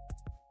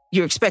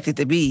 you're expected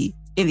to be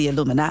in the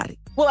Illuminati.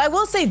 Well, I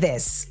will say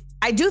this.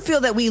 I do feel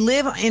that we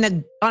live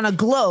on a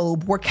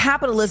globe where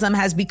capitalism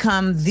has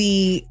become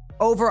the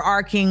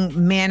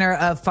overarching manner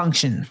of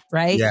function,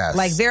 right? Yes.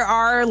 Like there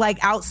are like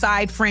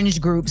outside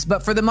fringe groups,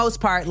 but for the most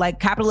part,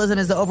 like capitalism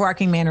is the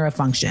overarching manner of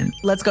function.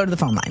 Let's go to the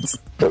phone lines.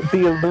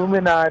 The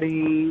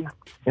Illuminati,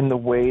 in the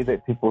way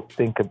that people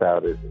think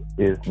about it,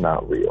 is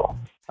not real.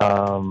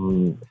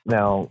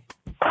 Now,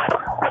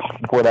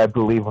 what I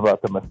believe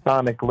about the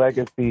Masonic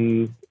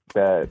legacy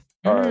that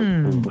are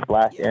through the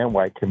Black and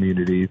white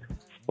communities,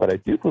 what I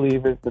do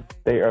believe is that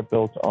they are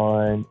built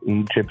on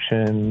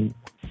Egyptian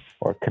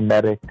or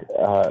Kemetic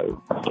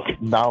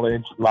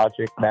knowledge,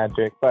 logic,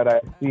 magic. But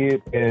I see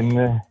it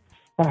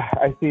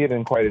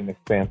in quite an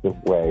expansive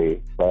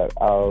way. But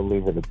I'll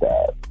leave it at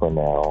that for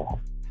now.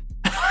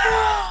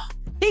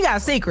 He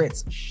got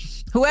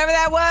secrets. Whoever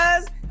that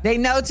was, they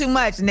know too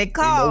much, and they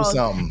called.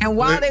 And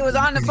while they was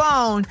on the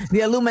phone, the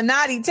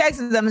Illuminati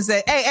texted them and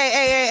said,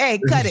 hey,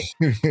 cut it.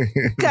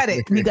 Cut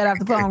it. And he got off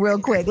the phone real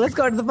quick. Let's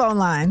go to the phone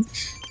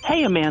lines.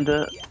 Hey,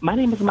 Amanda. My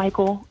name is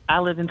Michael. I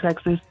live in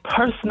Texas.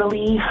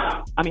 Personally,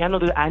 I mean, I know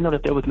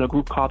that there was a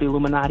group called the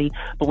Illuminati,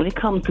 but when it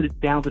comes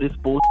down to this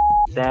bullshit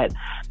that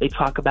they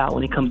talk about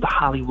when it comes to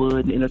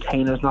Hollywood and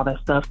entertainers and all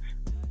that stuff,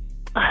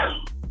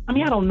 I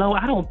mean, I don't know.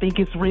 I don't think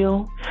it's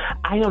real.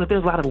 I know that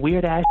there's a lot of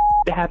weird ass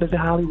that happens in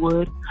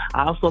Hollywood.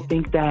 I also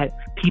think that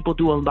people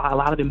do a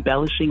lot of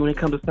embellishing when it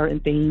comes to certain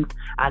things.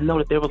 I know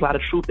that there was a lot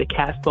of truth that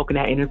Cass spoke in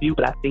that interview,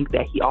 but I think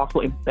that he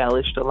also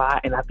embellished a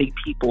lot. And I think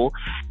people,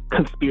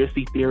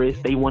 conspiracy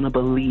theorists, they want to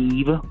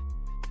believe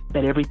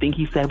that everything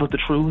he said was the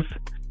truth.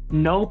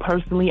 No,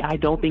 personally, I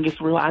don't think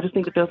it's real. I just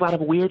think that there's a lot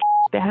of weird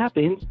that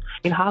happens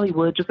in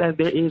Hollywood, just as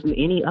there is in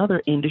any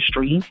other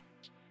industry.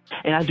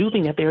 And I do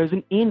think that there is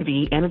an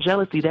envy and a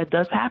jealousy that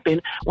does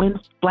happen when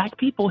Black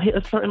people hit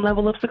a certain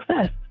level of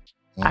success.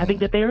 I think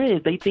that there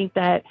is. They think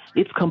that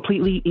it's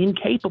completely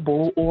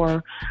incapable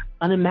or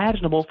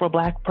unimaginable for a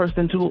Black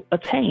person to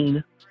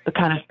attain the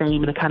kind of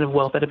fame and the kind of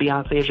wealth that a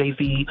Beyonce, a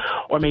Jay-Z,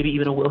 or maybe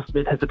even a Will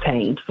Smith has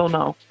attained. So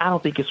no, I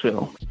don't think it's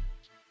real.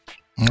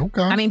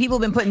 Okay. I mean, people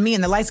have been putting me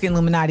in the light skin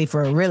Illuminati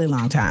for a really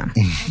long time.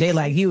 They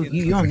like,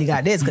 you only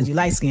got this because you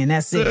light skin.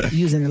 That's it.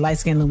 Using the light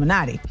skin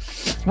Illuminati.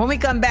 When we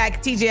come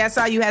back, TJ, I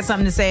saw you had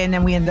something to say, and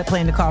then we ended up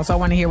playing the call. So I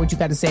want to hear what you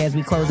got to say as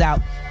we close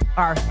out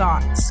our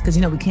thoughts. Because,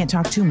 we can't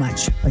talk too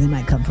much, or they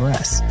might come for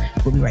us.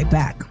 We'll be right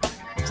back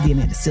to the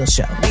Amanda Seales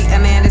Show. The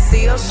Amanda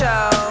Seales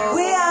Show.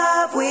 We up.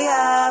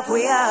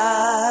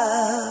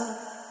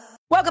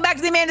 Welcome back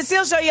to the Amanda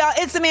Seales Show, y'all.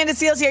 It's Amanda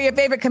Seales here, your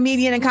favorite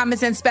comedian and common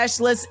sense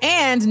specialist,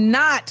 and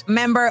not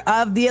member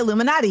of the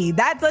Illuminati.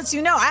 That lets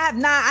you know I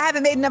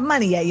haven't made enough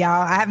money yet,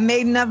 y'all. I haven't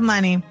made enough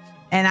money,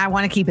 and I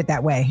want to keep it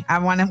that way. I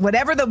want to,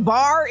 whatever the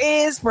bar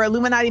is for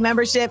Illuminati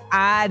membership,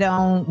 I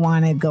don't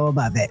want to go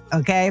above it.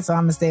 Okay, so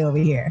I'm gonna stay over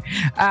here.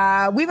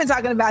 We've been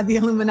talking about the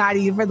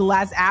Illuminati for the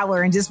last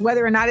hour and just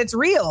whether or not it's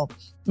real.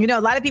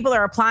 A lot of people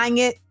are applying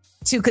it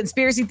to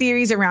conspiracy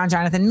theories around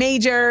Jonathan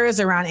Majors,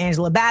 around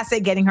Angela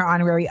Bassett getting her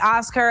honorary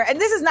Oscar. And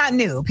this is not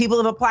new. People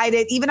have applied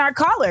it, even our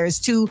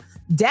callers, to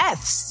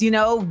deaths,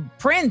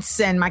 Prince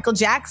and Michael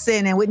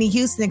Jackson and Whitney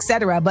Houston,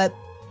 etc. But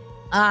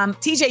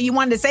TJ, you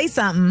wanted to say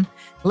something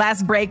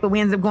last break, but we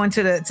ended up going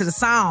to the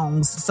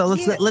songs. So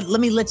let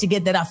me let you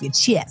get that off your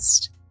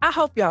chest. I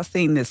hope y'all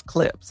seen this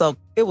clip. So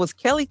it was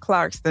Kelly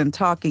Clarkson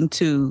talking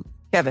to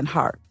Kevin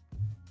Hart.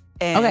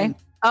 And okay.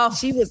 Oh,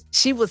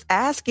 she was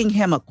asking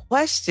him a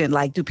question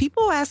like, do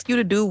people ask you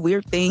to do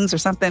weird things or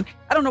something?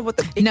 I don't know what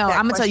the No,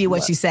 I'm gonna tell you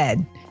what she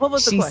said. What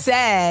was the question? She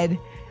said,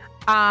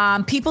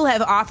 people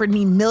have offered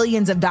me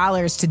millions of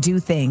dollars to do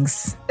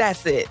things.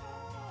 That's it.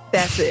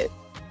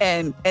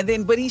 And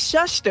then but he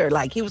shushed her,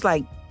 like he was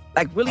like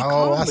really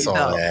calmly. I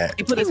saw that.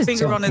 He put his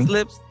finger on his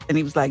lips and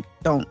he was like,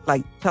 don't,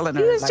 like telling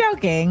her. He was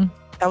joking.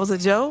 That was a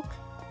joke?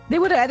 They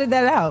would have edited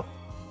that out.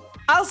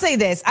 I'll say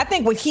this. I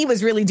think what he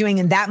was really doing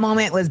in that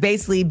moment was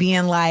basically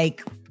being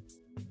like,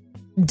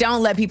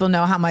 don't let people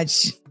know how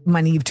much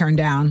money you've turned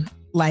down.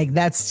 Like,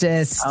 that's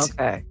just,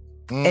 okay.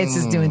 It's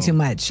just doing too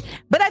much.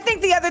 But I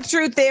think the other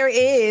truth there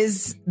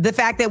is the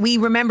fact that we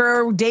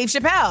remember Dave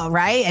Chappelle,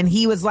 right? And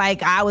he was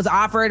like, I was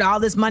offered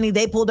all this money.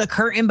 They pulled a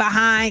curtain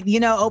behind,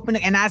 open.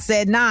 And I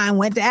said, nah, and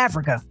went to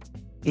Africa.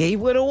 He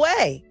went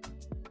away.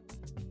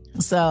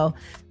 So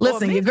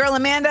listen, your girl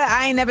Amanda,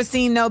 I ain't never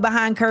seen no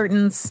behind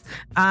curtains.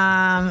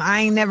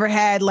 I ain't never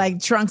had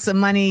like trunks of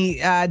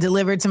money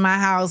delivered to my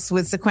house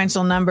with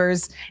sequential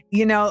numbers.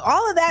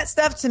 All of that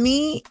stuff to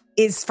me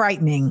is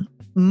frightening.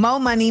 More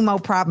money, more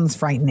problems,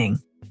 frightening.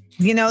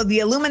 The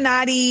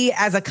Illuminati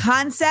as a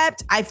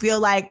concept, I feel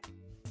like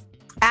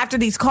after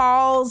these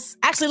calls,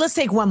 actually, let's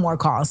take one more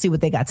call, see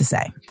what they got to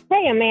say.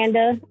 Hey,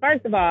 Amanda.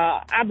 First of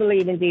all, I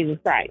believe in Jesus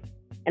Christ.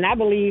 And I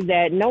believe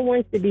that no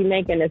one should be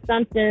making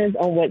assumptions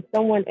on what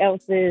someone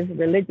else's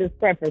religious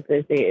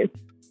preferences is.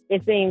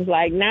 It seems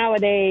like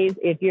nowadays,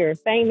 if you're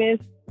famous,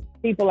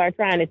 people are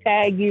trying to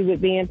tag you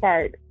with being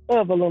part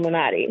of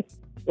Illuminati.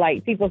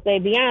 Like people say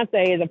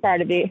Beyonce is a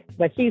part of it,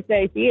 but she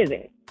says she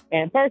isn't.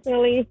 And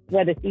personally,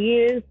 whether she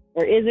is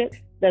or isn't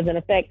doesn't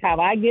affect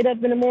how I get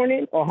up in the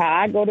morning or how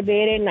I go to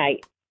bed at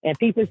night. And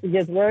people should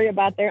just worry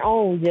about their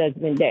own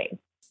judgment day.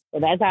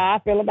 So that's how I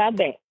feel about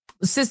that.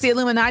 Sis, the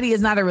Illuminati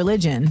is not a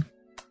religion.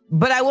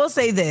 But I will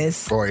say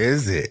this. Or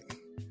is it?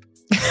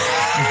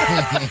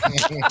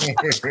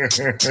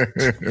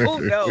 Oh,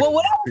 no. Well,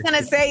 what I was going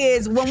to say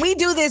is when we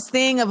do this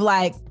thing of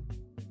like,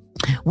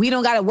 we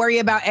don't got to worry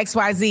about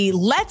XYZ,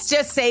 let's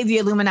just say the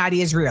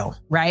Illuminati is real,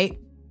 right?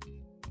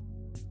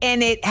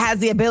 And it has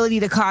the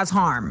ability to cause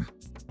harm.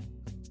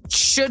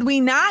 Should we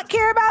not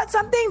care about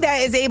something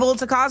that is able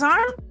to cause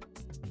harm?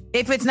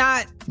 If it's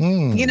not,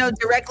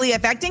 directly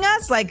affecting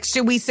us, like,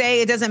 should we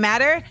say it doesn't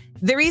matter?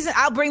 The reason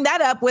I'll bring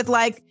that up with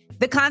like,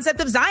 the concept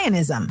of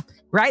Zionism,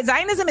 right?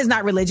 Zionism is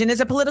not religion,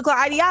 it's a political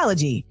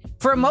ideology.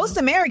 For most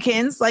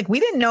Americans, like we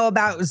didn't know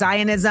about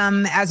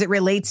Zionism as it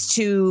relates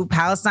to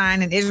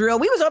Palestine and Israel.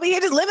 We was over here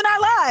just living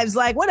our lives,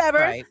 like whatever.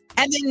 Right.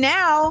 And then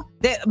now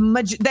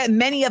that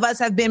many of us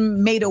have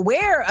been made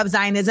aware of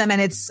Zionism and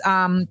its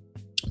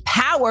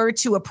power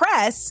to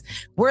oppress,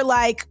 we're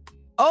like,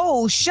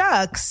 oh,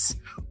 shucks,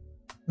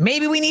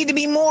 maybe we need to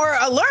be more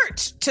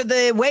alert to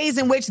the ways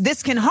in which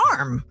this can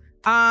harm.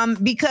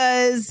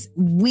 Because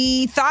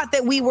we thought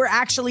that we were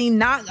actually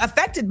not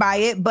affected by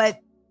it, but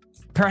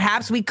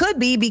perhaps we could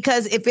be,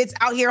 because if it's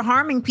out here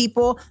harming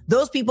people,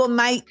 those people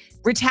might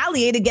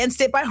retaliate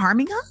against it by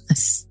harming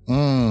us. So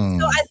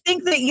I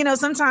think that,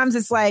 sometimes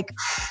it's like,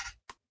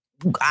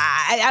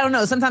 I don't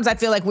know. Sometimes I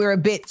feel like we're a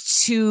bit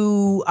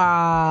too,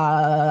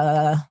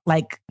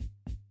 like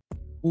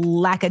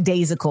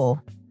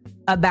lackadaisical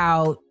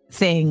about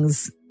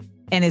things.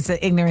 And it's an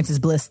ignorance is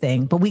bliss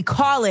thing, but we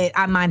call it,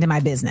 I'm minding my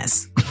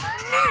business.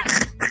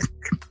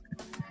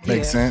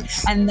 Makes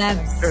sense. And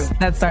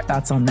that's our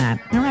thoughts on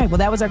that. All right. Well,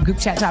 that was our group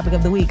chat topic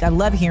of the week. I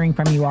love hearing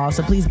from you all.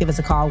 So please give us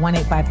a call,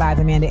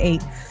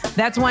 1-855-AMANDA-8.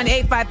 That's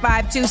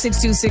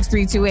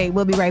 1-855-262-6328.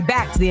 We'll be right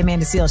back to the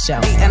Amanda Seales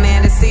Show. The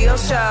Amanda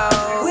Seales Show.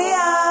 We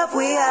up.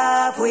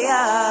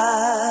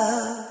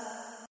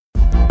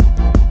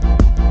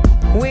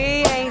 We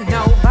ain't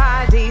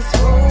nobody's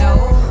fool.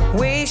 No.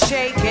 We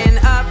shaking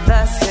up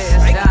the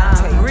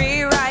system.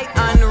 Rewrite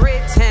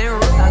unwritten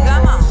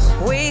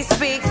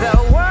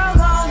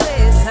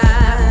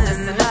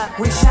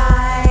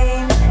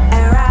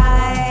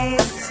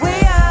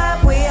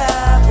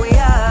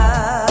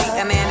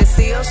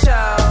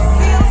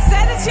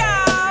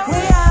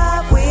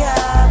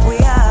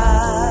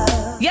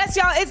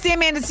y'all. It's the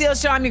Amanda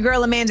Seales Show. I'm your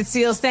girl, Amanda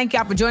Seales. Thank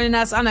y'all for joining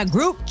us on a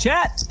group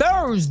chat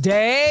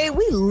Thursday.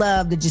 We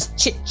love to just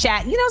chit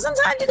chat. You know,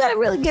 sometimes you got to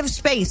really give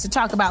space to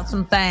talk about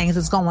some things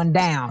that's going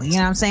down. You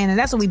know what I'm saying? And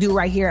that's what we do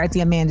right here at the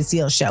Amanda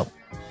Seales Show.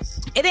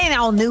 It ain't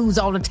all news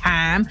all the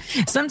time.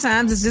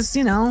 Sometimes it's just,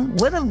 you know,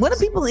 what are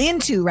people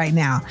into right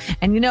now?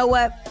 And you know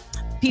what?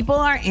 People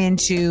are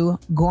into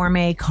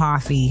gourmet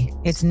coffee.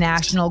 It's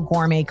National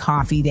Gourmet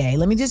Coffee Day.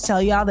 Let me just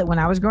tell y'all that when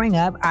I was growing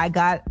up, I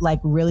got like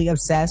really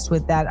obsessed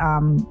with that.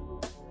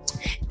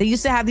 They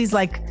used to have these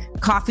like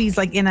coffees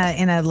like in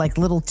a like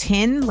little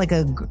tin, like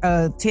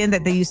a tin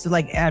that they used to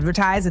like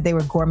advertise that they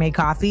were gourmet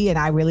coffee. And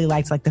I really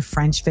liked like the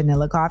French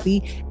vanilla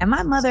coffee. And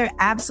my mother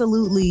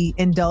absolutely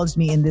indulged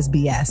me in this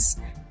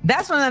BS.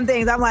 That's one of them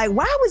things. I'm like,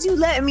 why was you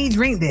letting me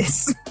drink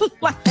this?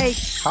 Like,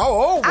 how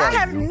old were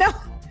you?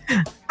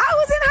 I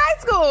was in high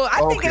school.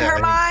 I think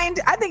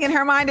in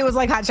her mind, it was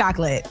like hot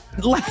chocolate.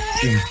 Like,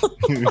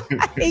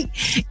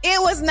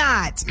 it was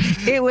not.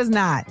 It was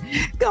not.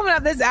 Coming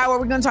up this hour,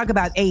 we're going to talk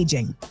about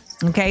aging.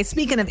 Okay.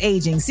 Speaking of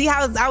aging, see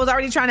how I was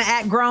already trying to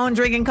act grown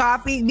drinking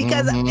coffee?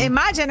 Because in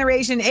my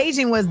generation,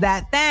 aging was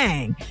that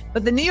thing.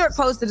 But the New York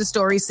Post did a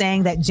story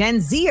saying that Gen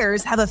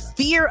Zers have a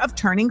fear of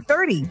turning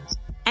 30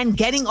 and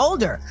getting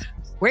older.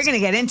 We're going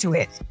to get into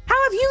it.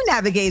 How have you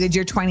navigated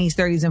your 20s,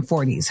 30s, and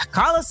 40s?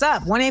 Call us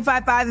up,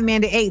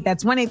 1-855-AMANDA-8.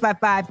 That's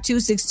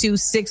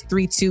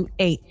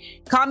 1-855-262-6328.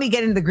 Call me,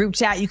 get into the group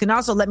chat. You can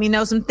also let me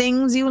know some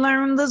things you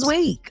learned this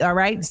week. All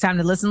right, it's time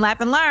to listen, laugh,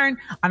 and learn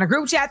on a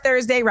group chat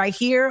Thursday right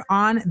here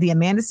on The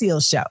Amanda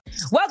Seales Show.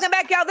 Welcome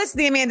back, y'all. This is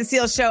The Amanda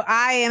Seales Show.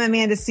 I am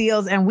Amanda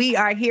Seales, and we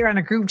are here on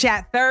a group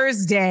chat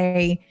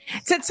Thursday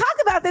to talk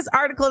about this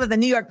article that the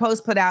New York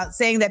Post put out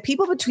saying that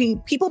people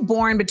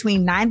born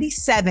between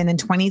 97 and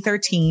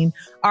 2013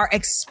 are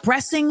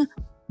expressing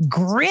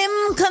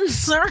grim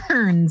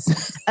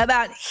concerns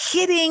about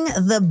hitting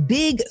the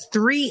big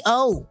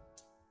 3-0.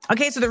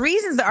 Okay, so the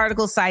reasons the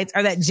article cites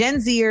are that Gen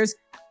Zers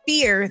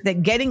fear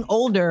that getting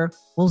older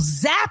will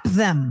zap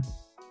them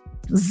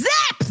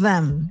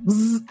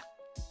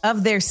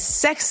of their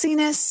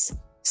sexiness,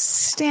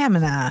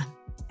 stamina,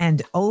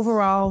 and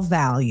overall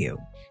value.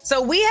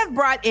 So we have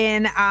brought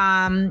in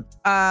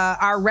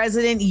our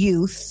resident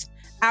youth,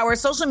 our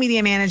social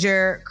media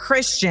manager,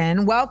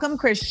 Christian. Welcome,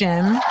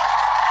 Christian.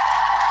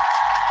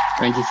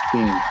 Thank you for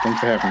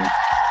having me.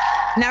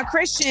 Now,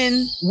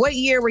 Christian, what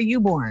year were you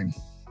born?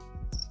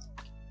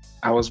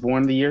 I was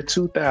born the year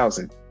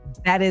 2000.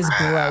 That is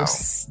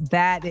gross.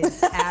 That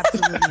is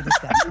absolutely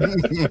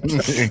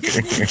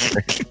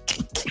disgusting.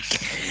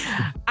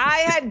 I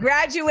had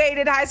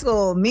graduated high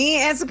school, me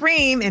and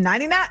Supreme in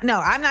 99. No,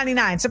 I'm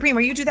 99. Supreme,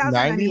 are you 2000?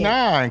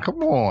 99.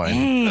 Come on.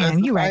 Damn,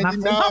 you right. My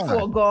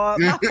fault,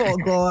 God.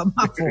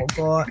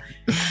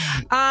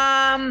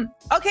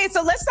 Okay,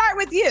 so let's start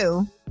with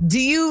you. Do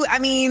you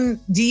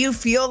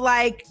feel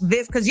like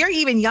this, because you're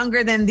even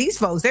younger than these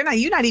folks.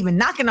 You're not even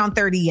knocking on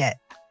 30 yet.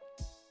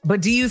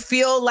 But do you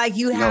feel like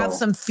you have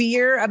some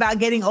fear about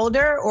getting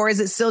older, or is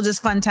it still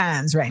just fun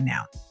times right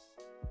now?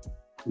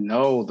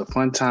 No, the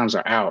fun times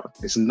are out.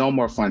 It's no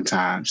more fun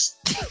times.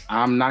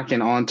 I'm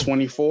knocking on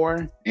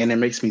 24, and it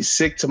makes me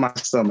sick to my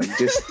stomach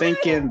just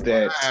thinking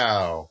that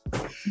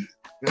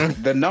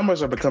the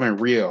numbers are becoming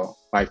real.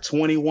 Like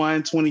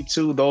 21,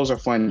 22, those are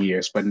fun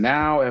years. But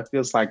now it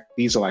feels like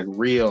these are like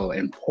real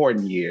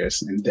important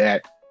years, and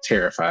that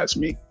terrifies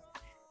me.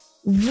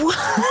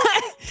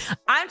 What?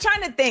 I'm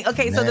trying to think.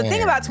 Okay, so the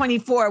thing about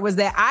 24 was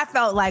that I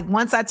felt like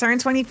once I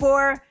turned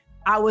 24,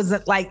 I was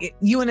like,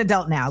 you an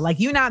adult now. Like,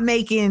 you're not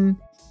making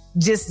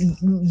just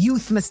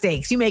youth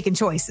mistakes. You making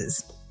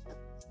choices.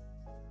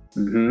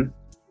 Mm-hmm.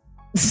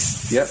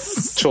 Yep,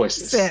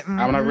 choices.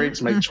 I'm not ready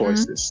to make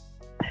choices.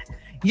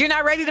 You're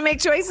not ready to make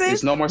choices?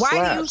 There's no more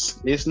slaps.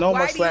 There's no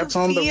more slaps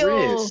on the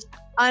wrist.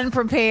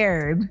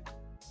 Unprepared.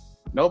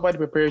 Nobody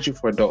prepares you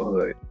for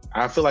adulthood.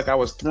 I feel like I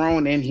was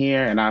thrown in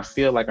here, and I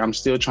feel like I'm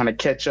still trying to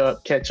catch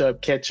up.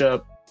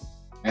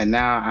 And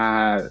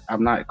now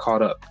I'm not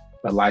caught up,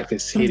 but life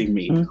is hitting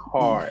me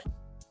hard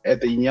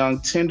at the young,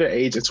 tender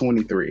age of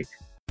 23.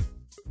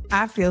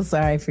 I feel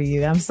sorry for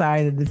you. I'm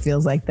sorry that it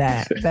feels like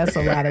that. That's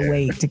a lot of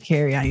weight to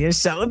carry on your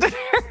shoulder.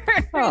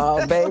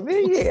 Oh,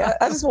 baby. Yeah.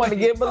 I just want to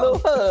give him a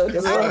little hug.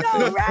 I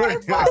know, right?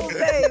 Oh,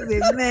 baby,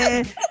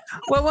 man.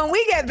 Well, when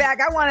we get back,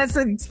 I want us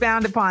to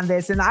expound upon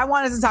this. And I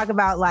want us to talk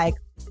about, like,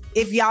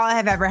 if y'all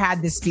have ever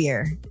had this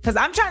fear. Because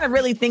I'm trying to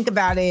really think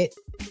about it.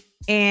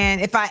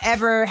 And if I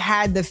ever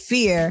had the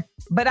fear.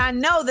 But I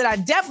know that I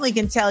definitely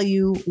can tell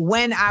you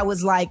when I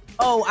was like,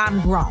 oh, I'm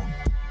grown.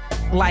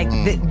 Like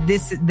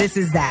this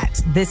is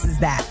that.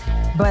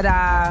 But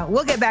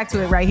we'll get back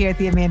to it right here at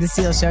the Amanda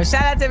Seales Show.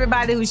 Shout out to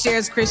everybody who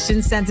shares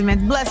Christian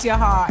sentiments. Bless your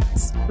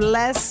hearts.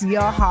 Bless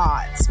your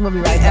hearts. We'll be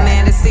right back.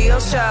 Amanda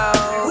Seales Show.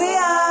 We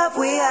up.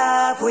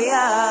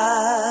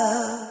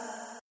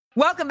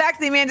 Welcome back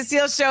to the Amanda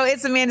Seales Show.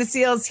 It's Amanda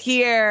Seales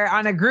here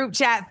on a group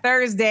chat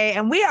Thursday.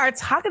 And we are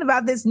talking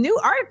about this new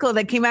article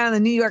that came out in the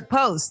New York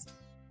Post.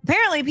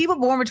 Apparently, people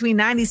born between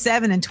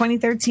 97 and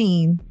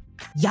 2013,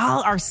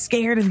 y'all are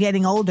scared of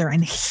getting older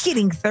and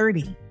hitting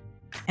 30.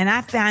 And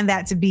I find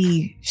that to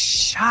be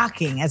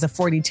shocking as a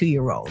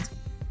 42-year-old,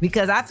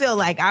 because I feel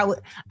like I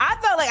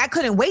felt like I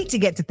couldn't wait to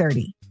get to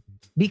 30,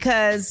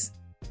 because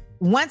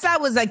once I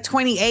was like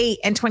 28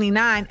 and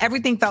 29,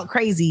 everything felt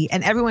crazy.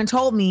 And everyone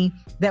told me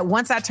that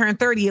once I turned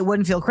 30, it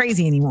wouldn't feel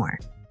crazy anymore.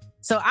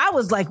 So I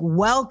was like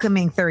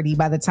welcoming 30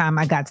 by the time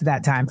I got to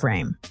that time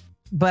frame.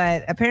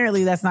 But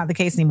apparently that's not the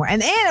case anymore.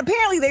 And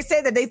apparently they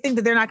say that they think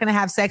that they're not going to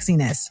have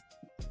sexiness.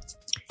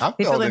 I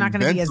felt they're not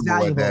going to be as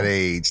valuable at that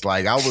age.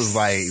 Like I was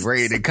like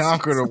ready to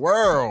conquer the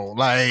world.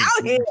 Like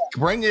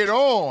bring it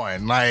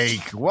on.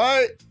 Like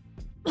what?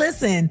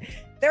 Listen,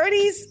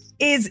 30s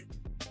is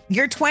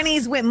your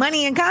 20s with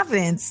money and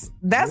confidence.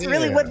 That's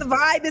really what the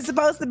vibe is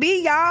supposed to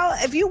be, y'all.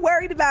 If you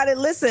worried about it,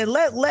 listen,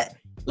 let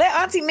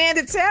Auntie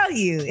Amanda tell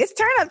you, it's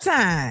turn up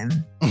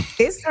time.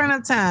 It's turn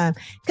up time.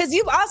 Because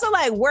you've also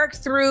like worked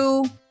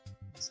through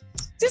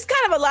just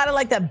kind of a lot of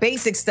like the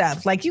basic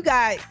stuff. Like you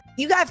got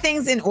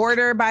things in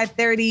order by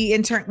 30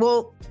 in turn.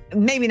 Well,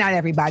 maybe not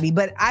everybody,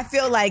 but I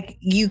feel like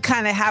you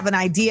kind of have an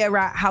idea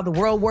about how the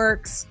world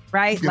works,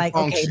 right? Like,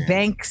 okay,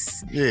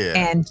 banks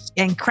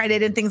and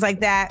credit and things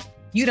like that.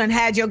 You done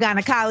had your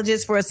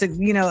gynecologist for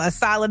a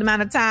solid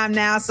amount of time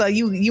now. So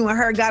you and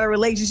her got a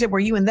relationship, or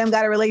you and them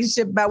got a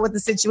relationship about what the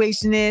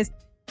situation is.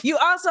 You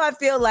also, I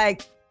feel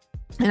like,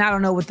 and I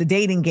don't know what the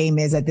dating game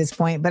is at this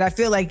point, but I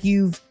feel like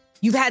you've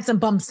had some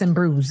bumps and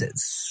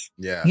bruises.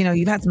 Yeah.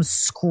 You've had some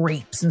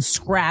scrapes and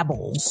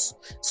scrabbles.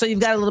 So you've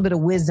got a little bit of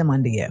wisdom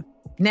under you.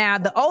 Now,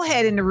 the old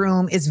head in the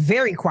room is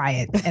very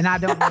quiet, and I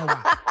don't know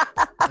why.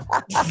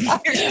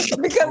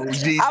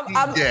 Because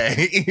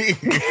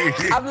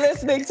I'm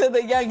listening to the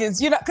youngins,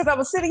 because I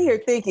was sitting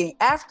here thinking,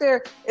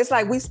 after it's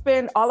like we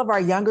spend all of our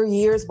younger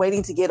years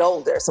waiting to get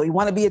older. So we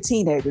want to be a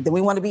teenager, then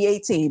we want to be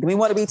 18, then we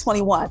want to be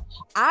 21.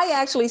 I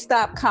actually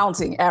stopped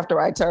counting after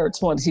I turned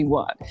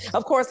 21.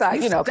 Of course, I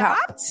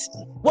stopped.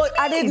 Well,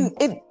 I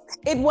didn't.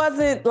 It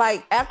wasn't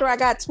like after I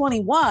got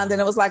 21, then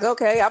it was like,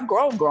 okay, I'm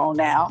grown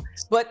now.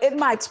 But in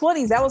my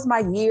 20s, that was my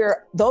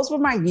year. Those were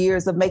my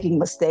years of making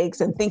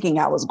mistakes and thinking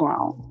I was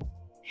grown.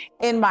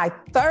 In my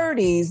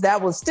 30s,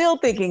 that was still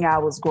thinking I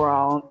was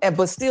grown,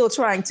 but still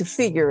trying to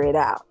figure it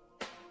out.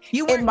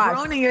 You weren't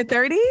grown in your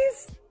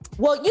 30s?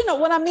 Well,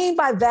 what I mean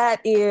by that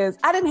is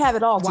I didn't have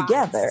it all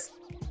together.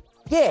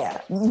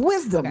 Yeah,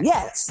 wisdom,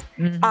 yes.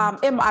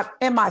 Mm-hmm.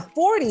 In my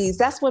 40s,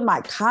 that's when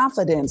my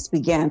confidence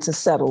began to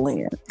settle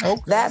in.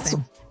 Okay.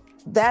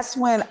 That's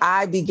when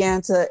I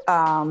began to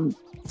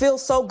feel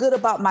so good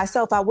about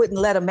myself, I wouldn't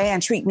let a man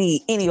treat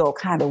me any old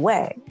kind of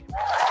way.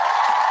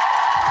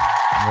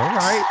 All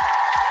right.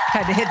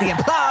 Had to hit the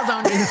applause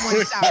on this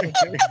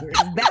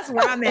one. That's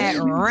where I'm at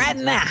right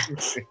now.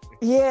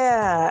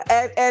 Yeah,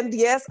 and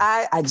yes,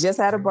 I just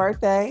had a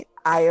birthday.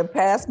 I am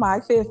past my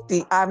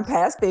 50. I'm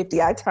past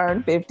 50. I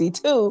turned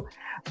 52.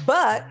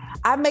 But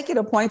I make it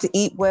a point to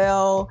eat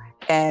well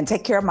and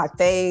take care of my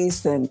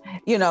face. And,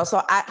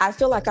 so I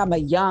feel like I'm a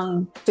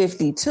young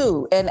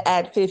 52. And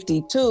at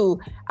 52,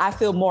 I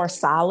feel more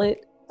solid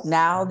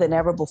now than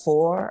ever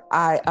before.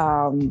 I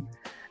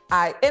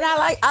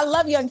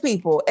love young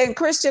people. And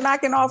Christian, I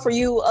can offer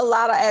you a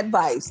lot of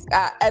advice.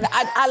 And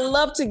I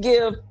love to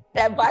give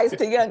advice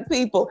to young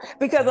people,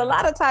 because a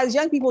lot of times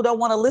young people don't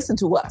want to listen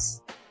to us.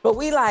 But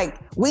we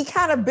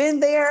kind of been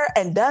there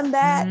and done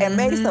that and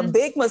made some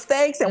big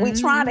mistakes, and we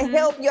trying to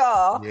help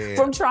y'all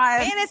from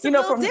trying. And it's a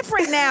little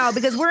different now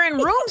because we're in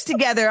rooms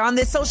together on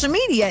this social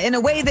media in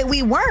a way that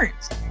we weren't.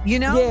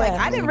 Like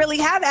I didn't really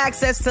have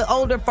access to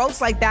older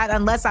folks like that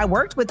unless I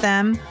worked with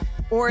them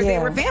or they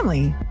were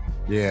family.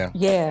 Yeah.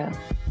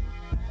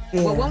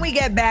 Well, when we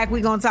get back,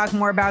 we're going to talk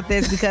more about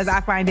this because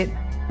I find it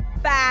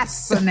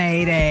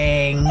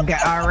fascinating.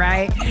 All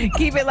right.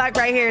 Keep it locked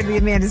right here at the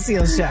Amanda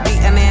Seales Show.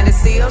 The Amanda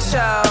Seales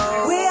Show.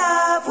 We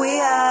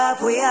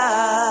up.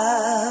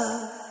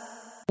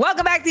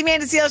 Welcome back to the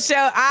Amanda Seales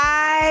Show.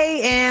 I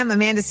am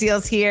Amanda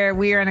Seales here.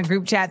 We are in a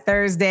group chat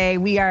Thursday.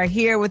 We are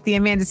here with the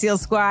Amanda Seales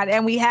squad,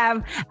 and we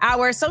have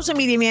our social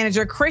media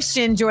manager,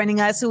 Christian, joining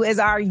us, who is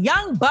our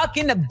young buck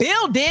in the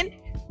building,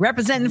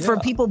 representing for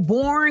people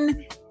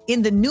born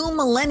in the new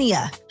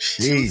millennia,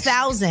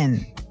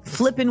 2000.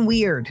 Flipping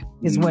weird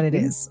is what it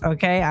is.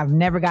 Okay. I've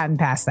never gotten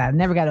past that. I've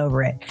never got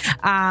over it.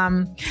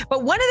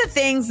 But one of the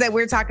things that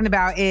we're talking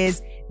about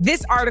is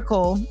this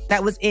article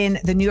that was in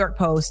the New York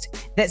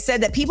Post that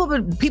said that people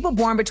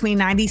born between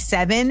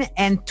 97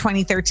 and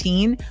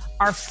 2013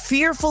 are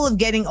fearful of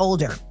getting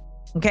older.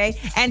 Okay.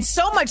 And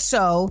so much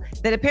so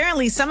that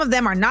apparently some of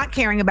them are not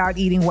caring about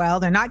eating well.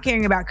 They're not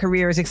caring about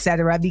careers,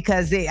 etc.,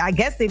 because I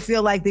guess they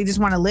feel like they just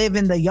want to live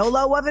in the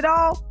YOLO of it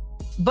all.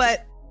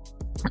 But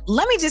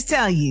let me just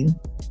tell you,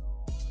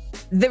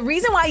 the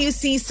reason why you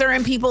see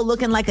certain people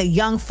looking like a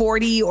young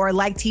 40 or,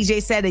 like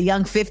TJ said, a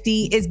young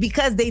 50 is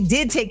because they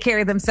did take care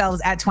of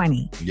themselves at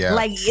 20. Yeah.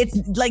 Like, it's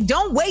like,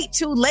 don't wait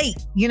too late.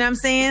 You know what I'm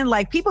saying?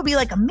 Like, people be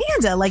like,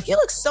 Amanda, like, you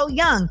look so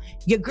young.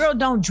 Your girl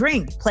don't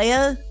drink,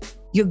 playa.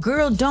 Your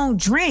girl don't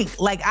drink.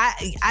 Like,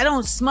 I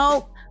don't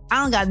smoke.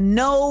 I don't got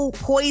no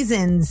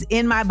poisons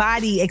in my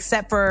body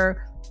except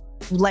for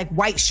like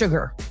white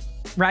sugar.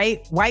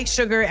 right? White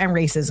sugar and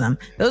racism.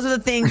 Those are the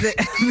things that.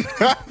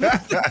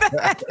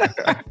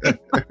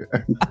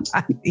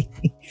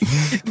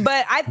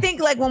 But I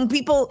think like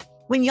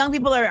when young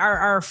people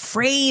are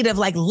afraid of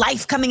like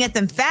life coming at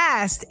them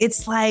fast,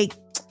 it's like,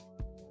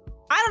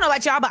 I don't know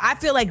about y'all, but I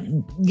feel like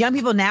young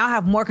people now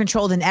have more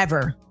control than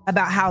ever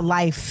about how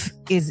life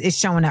is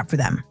showing up for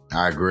them.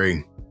 I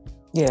agree.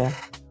 Yeah.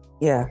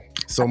 Yeah.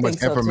 So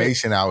much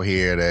information out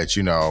here that,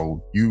 you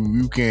know,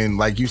 you can,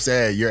 like you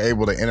said, you're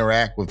able to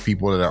interact with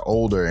people that are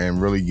older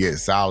and really get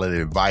solid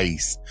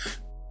advice.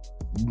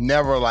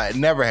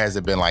 Never has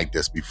it been like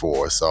this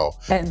before. So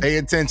pay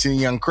attention,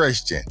 young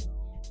Christian.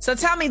 So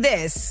tell me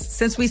this,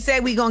 since we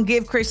said we're going to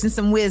give Christian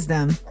some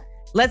wisdom,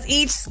 let's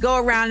each go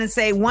around and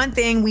say one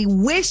thing we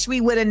wish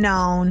we would have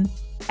known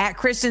at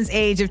Christian's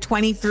age of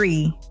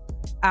 23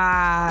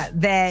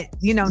 that,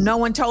 you know, no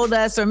one told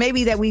us, or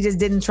maybe that we just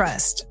didn't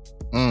trust.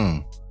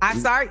 I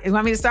start? You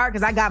want me to start?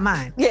 Because I got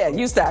mine. Yeah,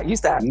 you start.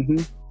 Mm-hmm.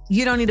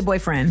 You don't need a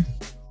boyfriend.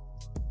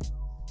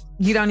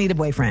 You don't need a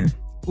boyfriend.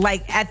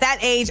 Like at that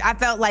age, I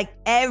felt like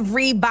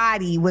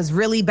everybody was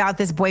really about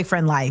this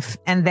boyfriend life,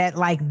 and that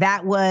like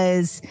that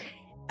was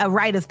a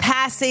rite of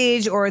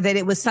passage, or that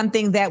it was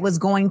something that was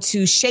going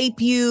to shape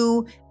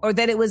you, or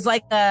that it was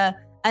like a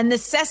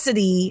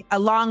necessity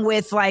along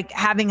with like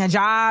having a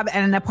job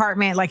and an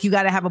apartment. Like you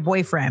got to have a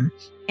boyfriend.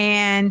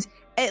 And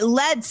it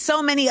led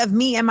so many of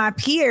me and my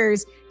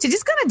peers to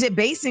just kind of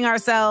debasing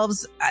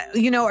ourselves,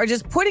 or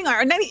just putting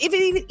even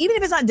if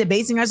it's not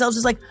debasing ourselves,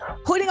 just like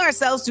putting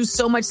ourselves through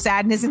so much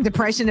sadness and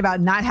depression about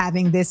not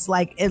having this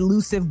like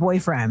elusive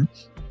boyfriend.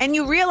 And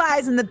you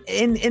realize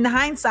in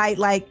hindsight,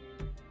 like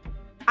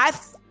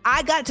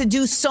I got to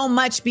do so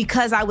much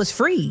because I was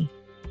free,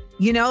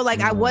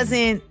 I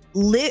wasn't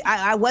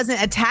I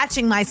wasn't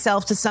attaching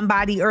myself to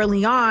somebody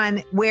early on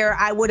where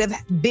I would have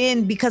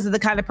been, because of the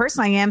kind of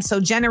person I am, so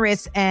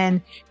generous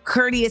and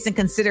courteous and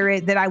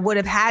considerate, that I would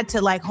have had to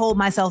like hold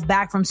myself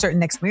back from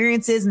certain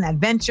experiences and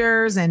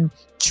adventures and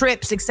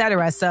trips,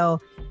 etc.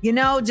 So,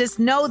 just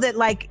know that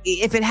like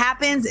if it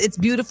happens, it's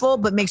beautiful,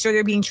 but make sure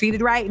they're being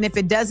treated right. And if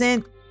it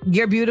doesn't,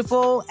 you're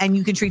beautiful and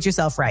you can treat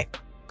yourself right.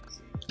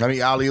 Let me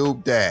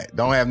alley-oop that.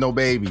 Don't have no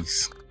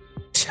babies.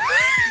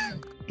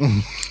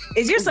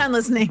 Is your son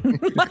listening?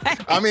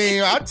 I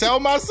mean, I tell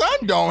my son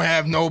don't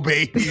have no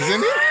babies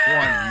in his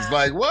 20s.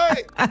 Like,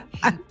 what?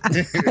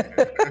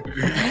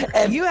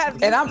 And you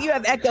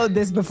have echoed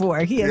this before.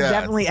 He has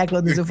definitely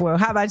echoed this before.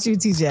 How about you,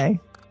 TJ?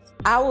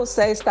 I will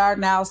say start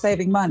now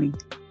saving money.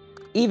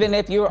 Even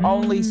if you're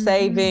only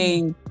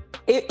saving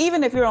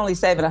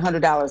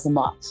 $100 a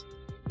month.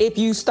 If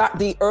you start,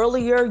 the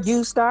earlier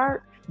you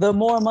start, the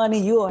more money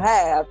you'll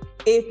have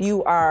if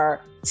you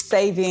are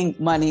saving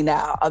money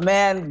now. A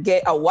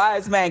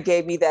wise man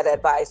gave me that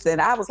advice,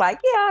 and I was like,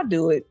 yeah, I'll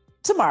do it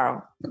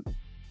tomorrow.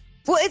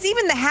 Well, it's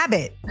even the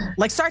habit.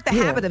 Like start the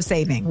habit of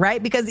saving,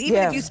 right? Because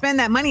even if you spend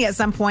that money at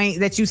some point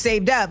that you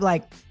saved up,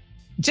 like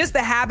just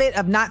the habit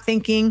of not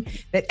thinking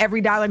that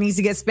every dollar needs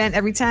to get spent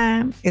every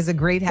time is a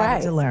great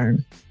habit to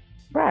learn.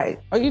 Right.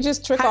 Or you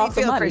just trick off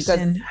the money.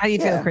 Christian? How do you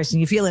feel, Christian?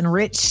 You feel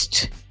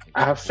enriched?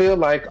 I feel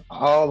like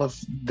all of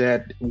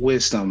that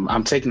wisdom,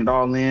 I'm taking it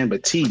all in,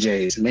 but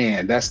TJ's,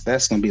 man, that's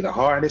going to be the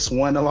hardest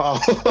one of all.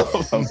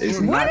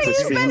 What are you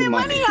spending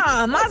money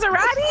on?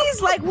 Maseratis?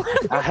 Like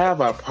what? I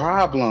have a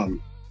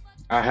problem.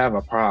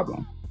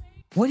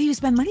 What do you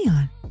spend money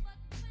on?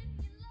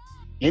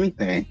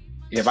 Anything.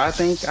 If I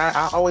think, I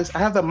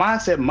have the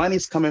mindset,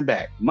 money's coming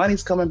back.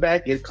 Money's coming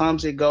back. It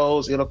comes, it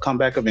goes, it'll come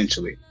back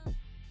eventually.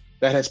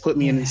 That has put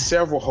me in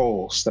several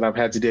holes that I've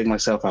had to dig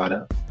myself out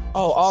of.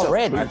 Oh,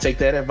 already? So I take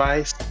that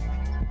advice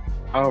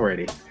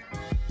already.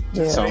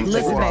 Yeah. So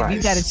listen, babe,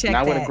 you got to check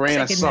not that. Not with a grain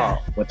of salt,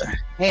 with a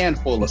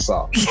handful of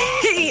salt.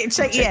 Take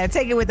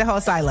it with the whole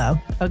silo.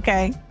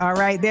 Okay. All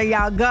right. There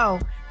y'all go.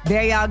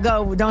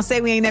 Don't say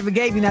we ain't never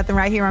gave you nothing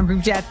right here on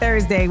Group Chat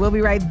Thursday. We'll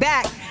be right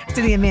back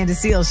to the Amanda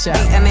Seales Show.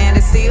 The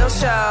Amanda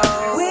Seales Show.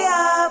 We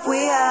up.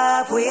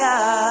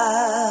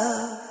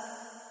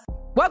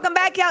 Welcome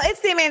back, y'all. It's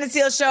the Amanda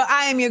Seales Show.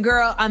 I am your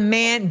girl,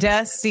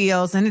 Amanda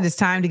Seales, and it is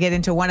time to get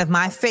into one of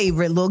my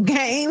favorite little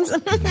games.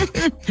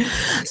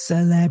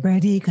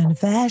 Celebrity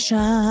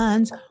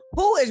Confessions.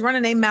 Who is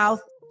running their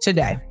mouth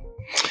today?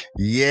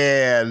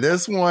 Yeah,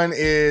 this one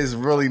is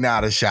really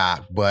not a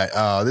shock, but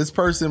this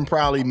person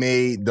probably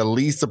made the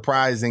least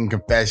surprising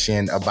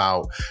confession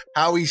about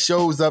how he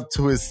shows up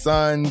to his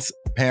son's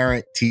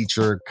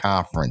parent-teacher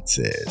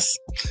conferences.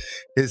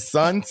 His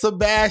son,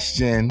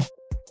 Sebastian,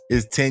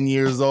 is 10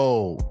 years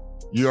old.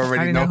 You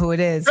already know who it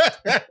is.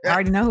 I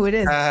already know who it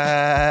is.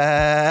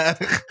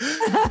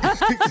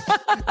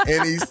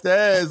 And he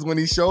says when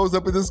he shows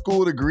up at the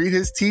school to greet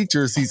his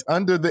teachers, he's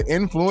under the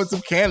influence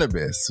of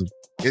cannabis.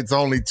 It's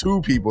only two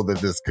people that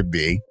this could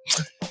be.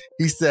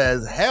 He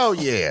says, hell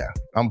yeah,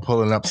 I'm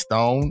pulling up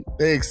stone.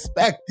 They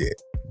expect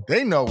it.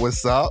 They know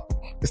what's up.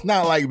 It's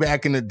not like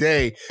back in the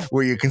day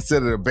where you're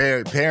considered a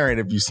bad parent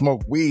if you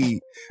smoke weed.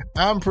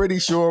 I'm pretty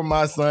sure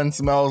my son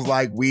smells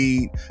like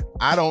weed.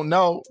 I don't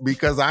know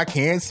because I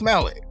can't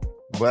smell it,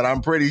 but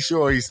I'm pretty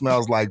sure he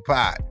smells like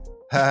pot.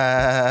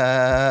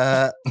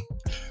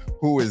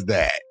 Who is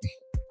that?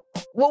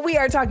 Well, we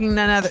are talking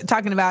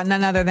about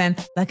none other than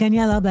black and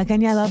yellow, black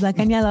and yellow, black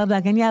and yellow,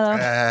 black and yellow.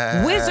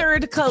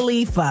 Wizard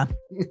Khalifa.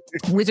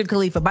 Wizard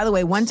Khalifa. By the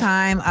way, one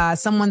time,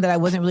 someone that I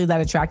wasn't really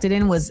that attracted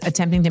in was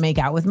attempting to make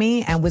out with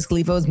me, and Wiz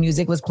Khalifa's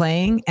music was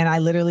playing, and I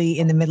literally,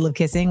 in the middle of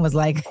kissing, was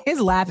like,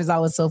 his laugh is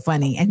always so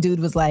funny. And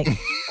dude was like,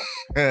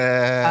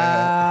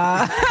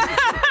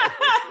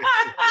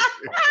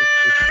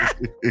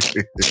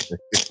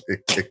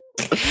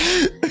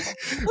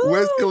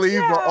 Wiz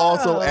Khalifa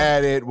also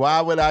added,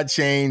 why would I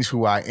change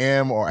who I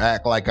am or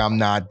act like I'm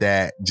not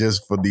that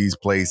just for these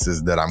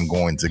places that I'm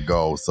going to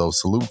go? So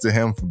salute to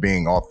him for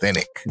being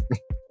authentic.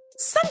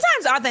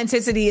 Sometimes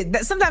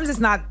sometimes it's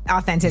not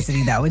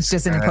authenticity though. It's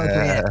just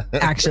inappropriate,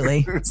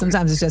 actually.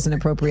 Sometimes it's just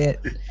inappropriate.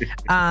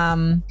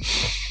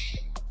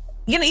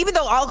 Even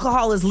though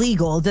alcohol is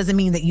legal, doesn't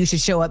mean that you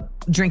should show up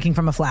drinking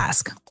from a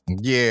flask.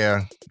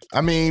 Yeah.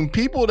 I mean,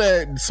 people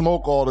that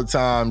smoke all the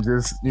time,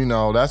 just,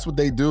 that's what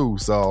they do.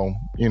 So,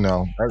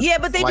 yeah,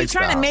 but they be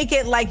trying to make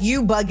it like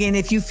you bugging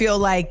if you feel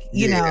like,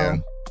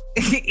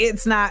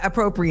 it's not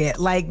appropriate.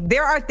 Like,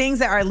 there are things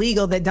that are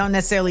legal that don't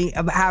necessarily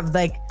have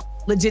like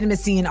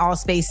legitimacy in all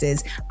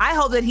spaces. I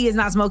hope that he is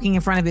not smoking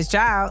in front of his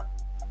child.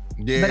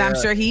 Yeah. But I'm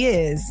sure he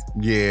is.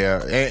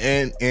 Yeah.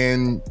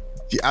 And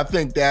I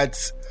think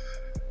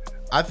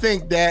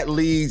that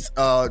leads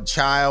a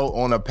child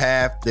on a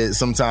path that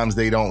sometimes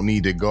they don't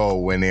need to go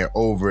when they're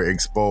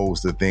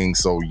overexposed to things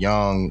so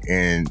young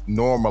and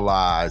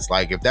normalized.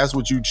 Like, if that's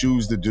what you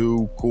choose to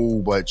do,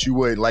 cool. But you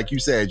would, like you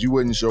said, you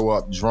wouldn't show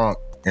up drunk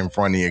in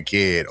front of your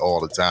kid all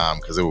the time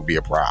because it would be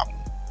a problem.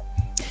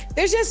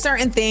 There's just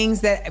certain things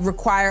that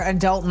require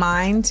adult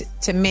mind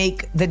to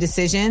make the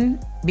decision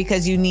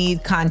because you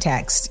need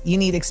context, you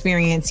need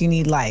experience, you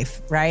need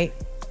life, right?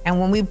 And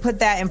when we put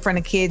that in front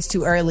of kids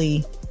too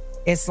early,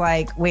 it's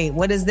like, wait,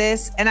 what is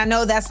this? And I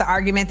know that's the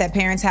argument that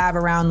parents have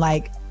around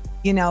like,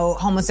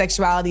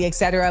 homosexuality, et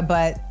cetera.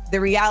 But the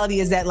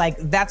reality is that like,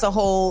 that's a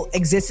whole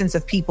existence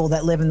of people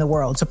that live in the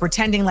world. So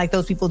pretending like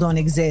those people don't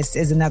exist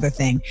is another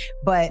thing.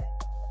 But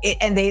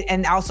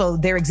and also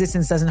their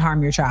existence doesn't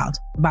harm your child,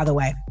 by the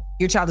way.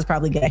 Your child is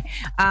probably gay.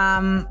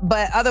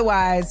 But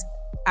otherwise,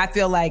 I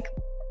feel like,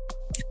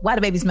 why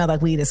do babies smell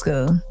like weed at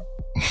school?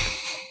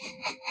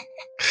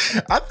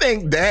 I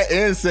think that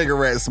and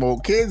cigarette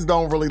smoke, kids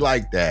don't really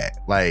like that.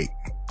 Like,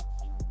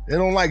 they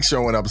don't like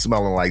showing up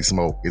smelling like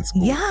smoke. It's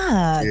cool.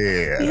 Yeah.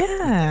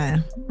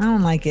 I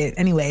don't like it.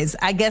 Anyways,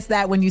 I guess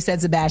that when you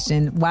said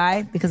Sebastian,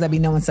 why? Because I be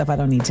knowing stuff I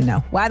don't need to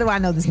know. Why do I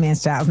know this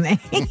man's child's name?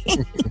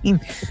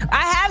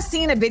 I have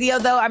seen a video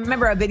though. I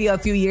remember a video a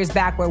few years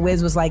back where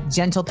Wiz was like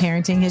gentle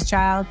parenting his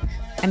child.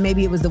 And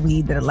maybe it was the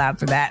weed that allowed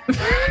for that.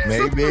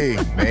 Maybe.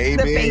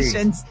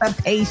 The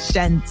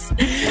patience.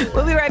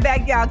 We'll be right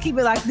back, y'all. Keep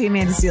it locked to the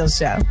Amanda Seales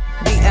Show.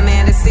 The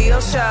Amanda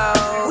Seales Show.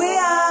 We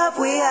up.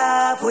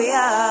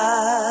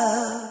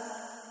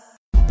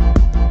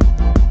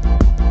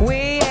 We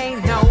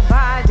ain't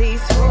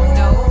nobody's fool.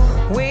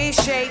 No. We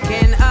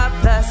shaking up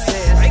the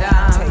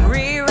system.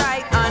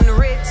 Rewrite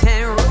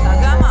unwritten rules.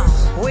 Come on.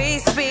 We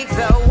speak,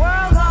 the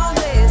world gon'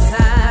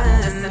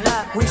 listen. Listen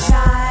up. We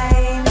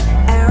shine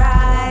and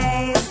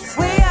rise.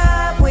 We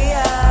up.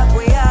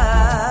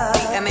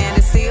 The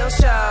Amanda Seales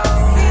Show.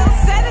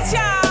 Seales said it,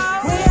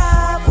 y'all. We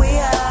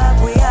up.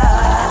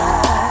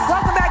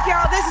 Welcome back,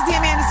 y'all. This is the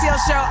Amanda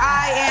Seales Show.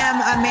 I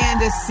am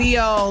Amanda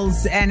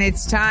Seales, and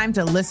it's time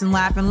to listen,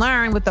 laugh, and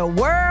learn with the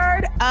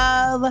word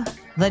of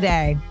the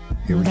day.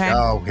 Here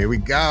we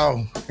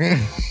go.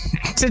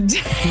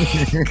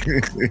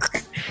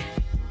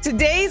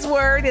 Today's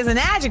word is an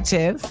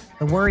adjective.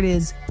 The word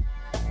is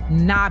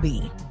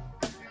knobby.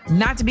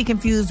 Not to be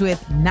confused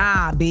with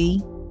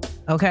knobby.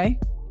 Okay?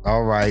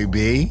 All right,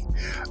 B.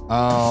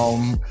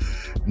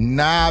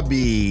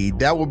 Knobby.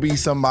 That would be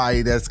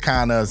somebody that's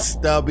kind of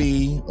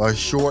stubby, a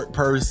short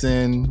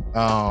person.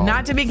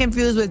 Not to be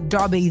confused with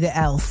Dobby the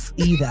elf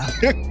either.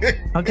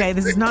 Okay,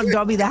 this is not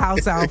Dobby the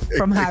house elf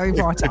from Harry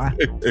Potter.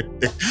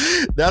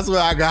 That's what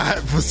I got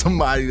for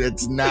somebody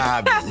that's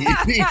knobby.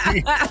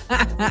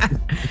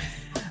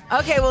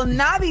 Okay, well,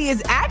 knobby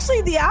is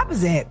actually the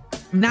opposite.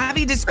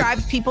 Knobby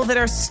describes people that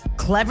are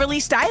cleverly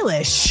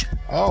stylish.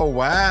 Oh,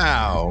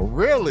 wow.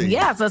 Really?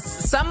 Yeah. So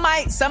some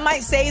might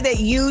say that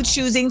you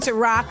choosing to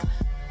rock,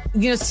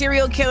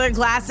 serial killer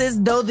glasses,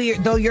 though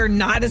you're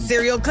not a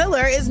serial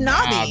killer, is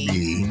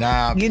knobby.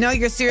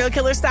 You're serial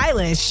killer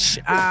stylish.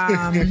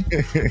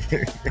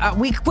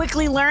 We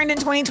quickly learned in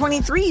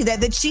 2023 that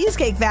the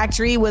Cheesecake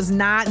Factory was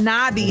not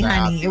knobby,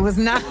 honey. It was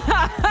not.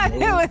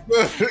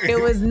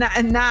 it was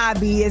not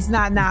knobby. It's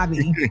not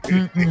knobby.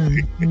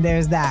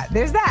 There's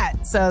that.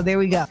 So there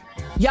we go.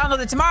 Y'all know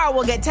that tomorrow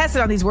we'll get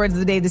tested on these words of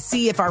the day to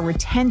see if our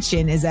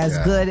retention is as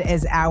good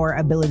as our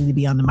ability to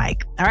be on the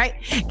mic. All right?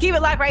 Keep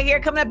it locked right here.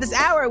 Coming up this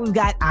hour, we've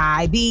got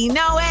I Be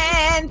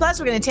Knowin'. Plus,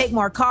 we're going to take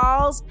more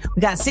calls.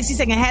 We got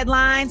 60-second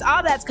headlines.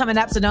 All that's coming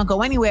up, so don't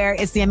go anywhere.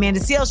 It's the Amanda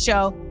Seales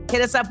Show.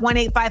 Hit us up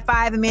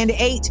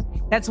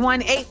 1-855-AMANDA-8. That's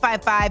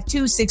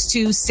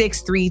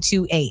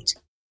 1-855-262-6328.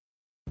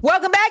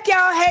 Welcome back,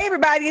 y'all. Hey,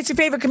 everybody. It's your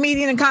favorite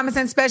comedian and common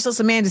sense specialist,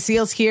 Amanda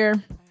Seales, here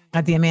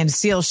at the Amanda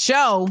Seales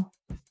Show.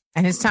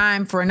 And it's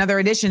time for another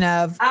edition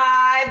of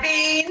I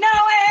Be Knowing.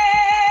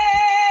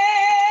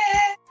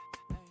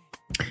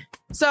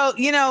 So,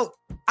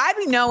 I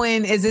Be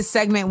Knowing is this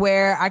segment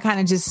where I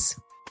kind of just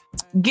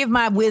give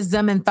my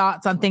wisdom and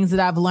thoughts on things that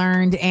I've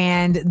learned.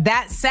 And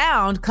that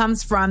sound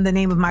comes from the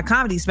name of my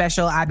comedy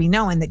special, I Be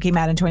Knowing, that came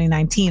out in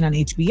 2019 on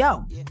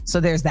HBO.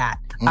 So there's that.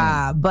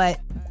 But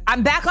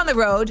I'm back on the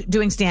road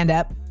doing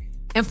stand-up.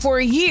 And for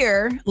a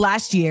year,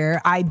 last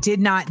year, I did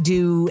not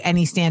do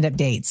any stand-up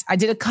dates. I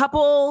did a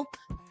couple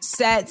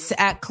sets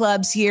at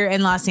clubs here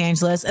in Los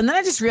Angeles. And then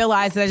I just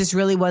realized that I just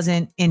really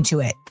wasn't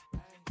into it.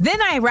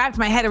 Then I wrapped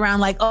my head around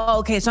like, oh,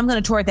 okay, so I'm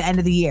going to tour at the end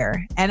of the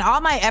year. And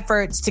all my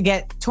efforts to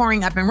get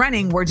touring up and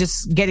running were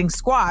just getting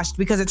squashed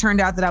because it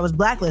turned out that I was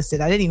blacklisted.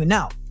 I didn't even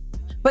know.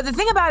 But the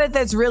thing about it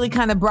that's really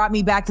kind of brought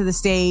me back to the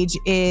stage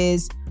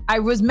is I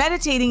was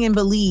meditating in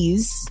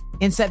Belize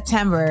in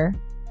September.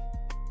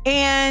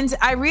 And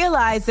I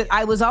realized that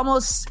I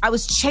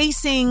was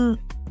chasing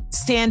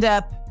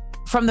stand-up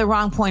from the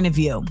wrong point of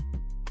view.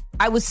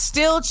 I was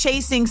still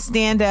chasing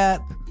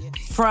stand-up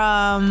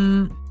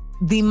from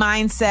the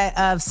mindset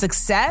of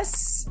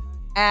success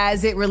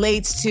as it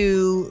relates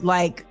to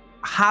like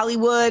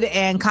Hollywood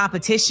and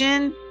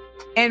competition.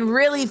 And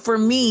really for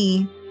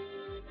me,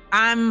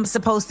 I'm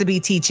supposed to be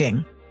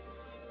teaching.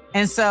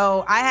 And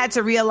so I had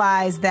to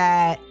realize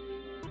that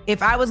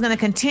if I was going to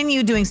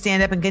continue doing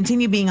stand-up and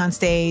continue being on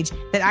stage,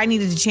 that I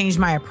needed to change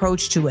my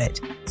approach to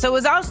it. So it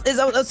was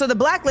also, so the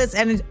blacklist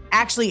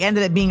actually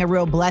ended up being a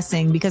real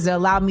blessing because it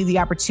allowed me the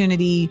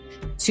opportunity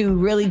to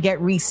really get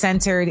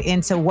recentered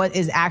into what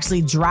is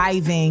actually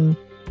driving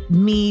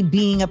me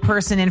being a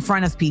person in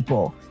front of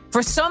people.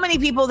 For so many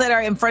people that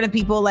are in front of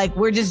people, like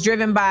we're just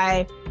driven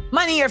by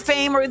money or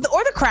fame or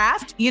the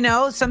craft,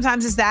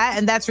 sometimes it's that.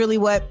 And that's really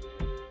what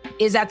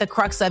is at the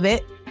crux of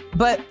it.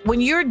 But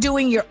when you're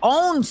doing your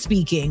own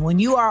speaking, when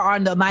you are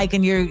on the mic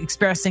and you're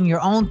expressing your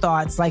own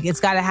thoughts, like it's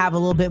got to have a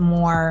little bit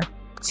more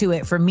to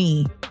it for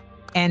me.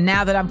 And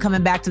now that I'm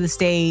coming back to the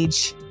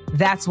stage,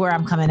 that's where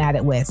I'm coming at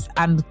it with.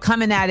 I'm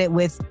coming at it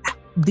with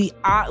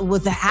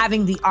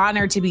having the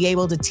honor to be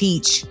able to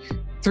teach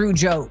through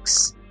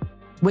jokes,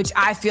 which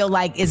I feel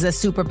like is a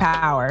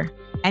superpower.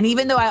 And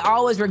even though I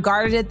always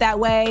regarded it that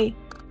way,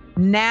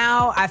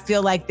 now I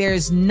feel like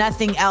there's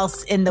nothing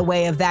else in the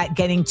way of that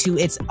getting to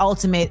its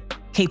ultimate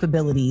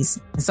capabilities.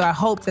 And so I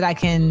hope that I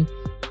can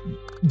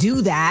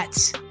do that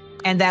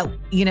and that,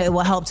 it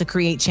will help to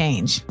create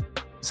change.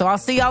 So I'll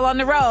see y'all on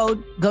the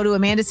road. Go to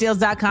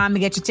amandaseales.com to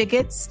get your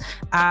tickets.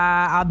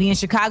 I'll be in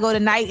Chicago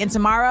tonight and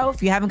tomorrow.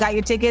 If you haven't got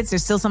your tickets,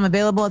 there's still some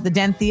available at the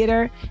Den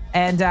Theater.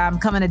 And I'm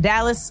coming to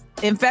Dallas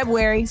in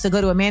February. So go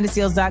to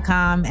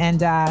amandaseales.com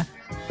and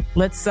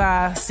let's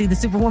see the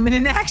Superwoman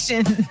in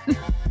action.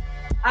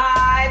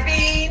 I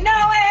be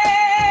knowing.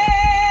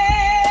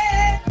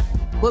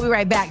 We'll be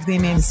right back to the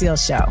Amanda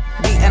Seales Show.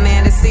 The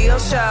Amanda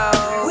Seales Show.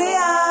 We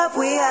up.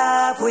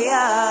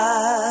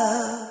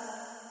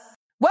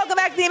 Welcome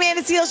back to the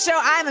Amanda Seales Show.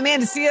 I'm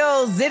Amanda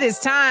Seales. It is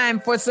time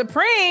for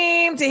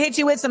Supreme to hit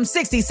you with some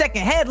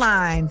 60-second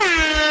headlines.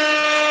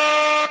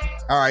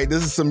 All right,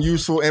 this is some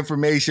useful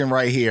information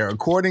right here.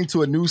 According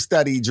to a new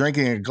study,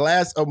 drinking a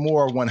glass or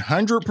more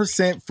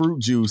 100% fruit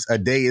juice a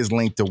day is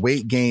linked to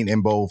weight gain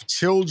in both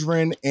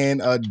children and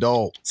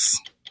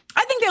adults.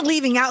 I think they're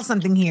leaving out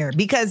something here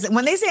because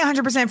when they say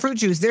 100% fruit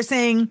juice, they're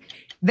saying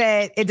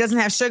that it doesn't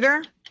have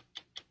sugar.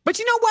 But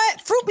you know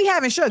what? Fruit be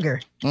having sugar.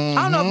 Mm-hmm.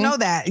 I don't know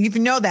if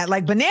you know that.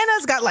 Like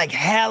bananas got like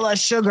hella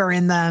sugar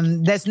in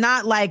them. That's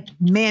not like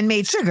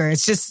man-made sugar.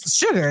 It's just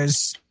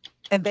sugars.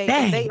 And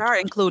they are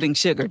including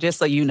sugar, just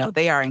so you know.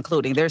 They are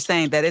including. They're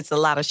saying that it's a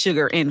lot of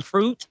sugar in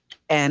fruit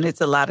and it's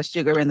a lot of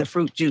sugar in the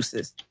fruit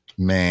juices.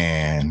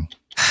 Man.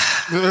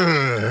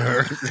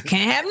 Can't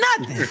have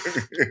nothing.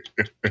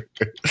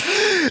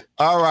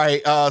 All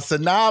right.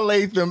 Sanaa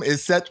Lathan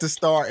is set to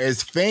star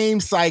as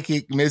famed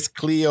psychic Miss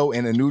Cleo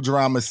in a new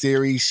drama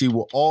series. She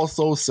will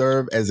also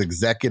serve as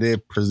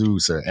executive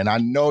producer. And I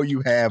know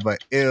you have an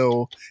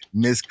ill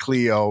Miss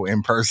Cleo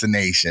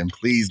impersonation.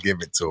 Please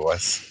give it to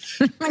us.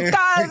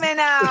 Call me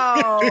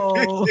now.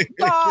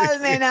 Call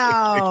me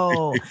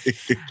now.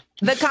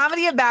 The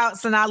comedy about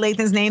Sanaa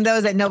Lathan's name, though,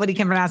 is that nobody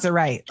can pronounce it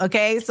right.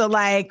 Okay. So,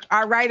 like,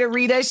 our writer,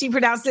 Rita, she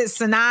pronounced it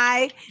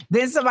Sanai.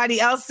 Then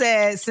somebody else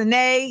said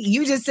Sanae.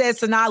 You just said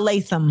Sanaa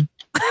Latham.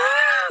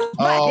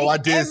 Oh, I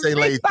did say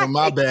Latham.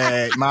 My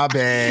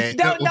bad.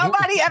 Don't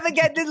nobody ever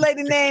get this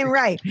lady name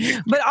right.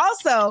 But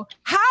also,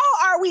 how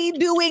are we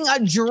doing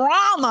a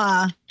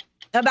drama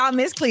about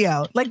Miss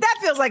Cleo? Like, that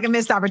feels like a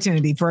missed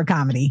opportunity for a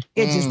comedy.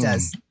 It just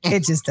does.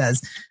 It just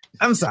does.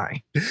 I'm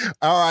sorry.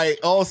 All right.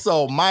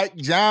 Also, Mike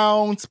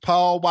Jones,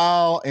 Paul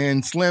Wow,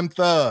 and Slim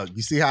Thug.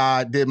 You see how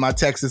I did my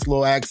Texas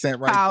little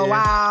accent right Paul there?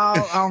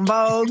 Wow on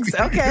Vogues.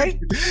 Okay.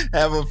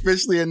 Have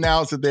officially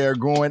announced that they're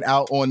going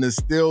out on the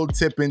Still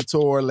Tipping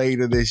tour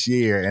later this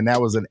year. And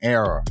that was an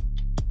error.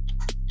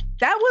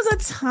 That was a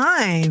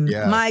time.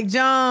 Yeah. Mike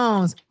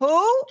Jones.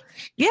 Who?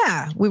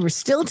 Yeah, we were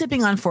still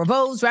tipping on four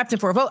votes, wrapped in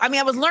four votes. I mean,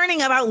 I was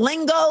learning about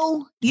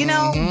lingo. You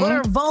know, what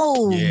are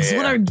vogues?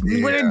 What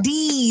are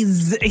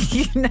D's?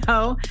 You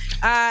know,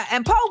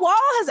 and Paul Wall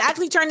has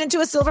actually turned into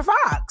a silver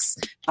fox.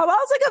 Paul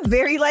Wall's like a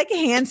very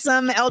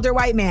handsome elder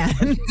white man.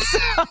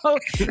 So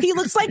he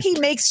looks like he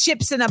makes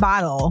ships in a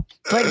bottle.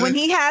 Like when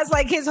he has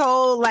his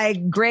whole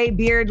gray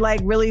beard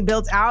really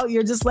built out,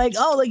 you're just like,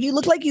 oh, you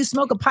look like you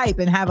smoke a pipe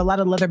and have a lot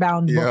of leather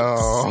bound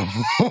books.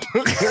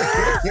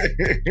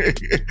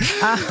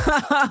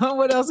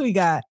 What else we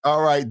got?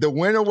 All right. The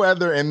winter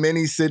weather in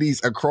many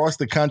cities across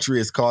the country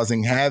is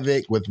causing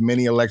havoc with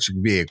many electric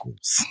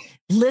vehicles.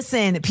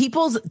 Listen,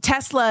 people's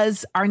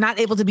Teslas are not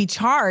able to be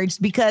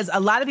charged because a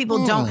lot of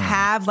people don't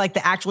have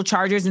the actual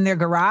chargers in their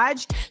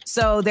garage.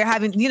 So they're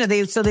having,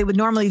 they would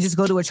normally just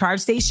go to a charge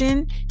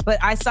station. But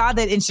I saw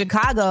that in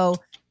Chicago,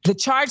 the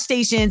charge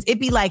stations, it'd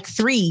be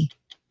 3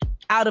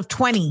 out of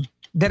 20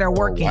 that are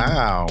working.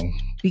 Wow.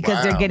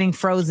 Because they're getting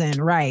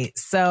frozen, right?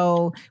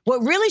 So what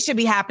really should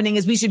be happening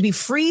is we should be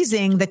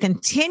freezing the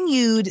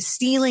continued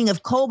stealing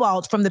of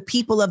cobalt from the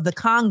people of the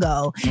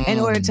Congo in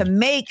order to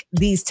make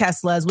these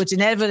Teslas, which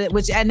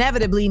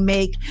inevitably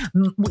make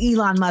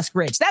Elon Musk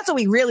rich. That's what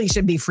we really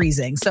should be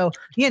freezing. So,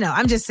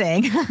 I'm just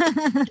saying.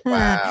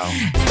 Wow.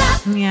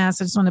 Yeah,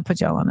 so I just want to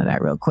put y'all onto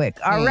that real quick.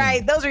 All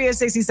right, those are your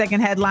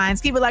 60-second headlines.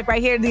 Keep it right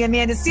here to the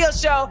Amanda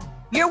Seales Show.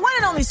 Your one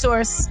and only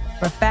source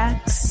for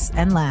facts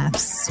and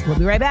laughs. We'll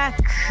be right back.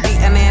 The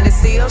Amanda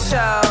Seales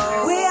Show.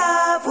 We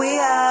up.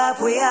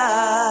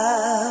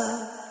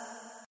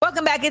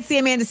 Welcome back. It's the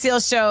Amanda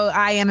Seales Show.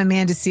 I am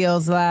Amanda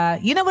Seales.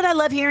 You know what I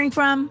love hearing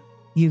from?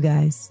 You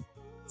guys.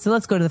 So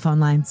let's go to the phone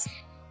lines.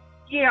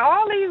 Yeah,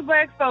 all these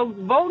black folks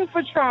voting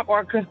for Trump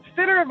or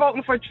consider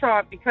voting for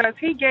Trump because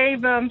he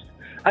gave them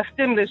a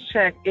stimulus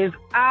check is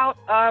out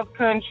of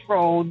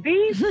control.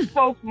 These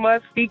folks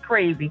must be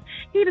crazy.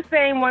 He the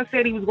same one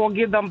said he was going to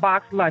give them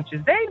boxed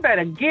lunches. They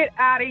better get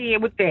out of here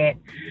with that.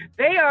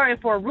 They are in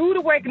for a rude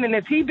awakening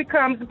if he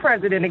becomes the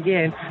president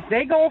again.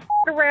 They going to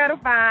f*** around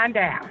and find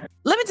out.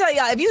 Let me tell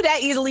y'all, if you that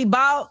easily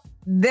bought,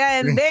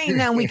 then there ain't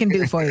nothing we can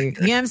do for you. You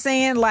know what I'm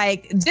saying?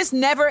 Just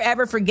never,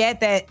 ever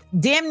forget that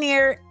damn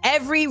near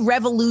every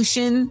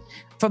revolution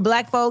for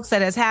black folks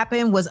that has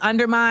happened was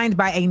undermined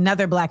by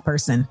another black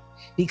person.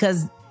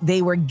 Because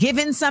they were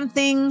given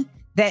something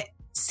that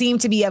seemed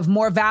to be of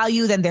more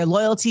value than their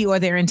loyalty or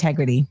their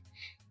integrity.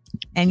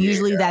 And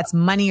usually that's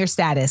money or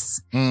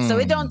status. So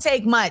it don't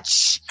take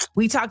much.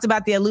 We talked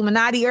about the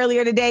Illuminati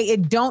earlier today.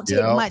 It don't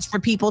take much for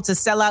people to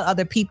sell out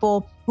other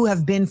people who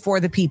have been for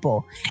the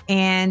people.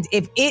 And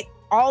if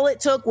all it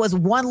took was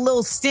one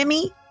little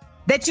stimmy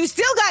that you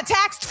still got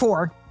taxed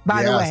for,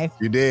 by the way.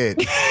 You did.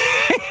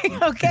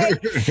 Okay.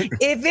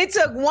 If it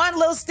took one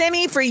little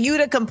stimmy for you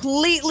to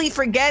completely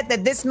forget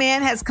that this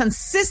man has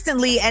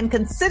consistently and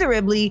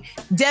considerably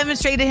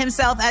demonstrated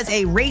himself as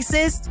a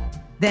racist,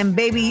 then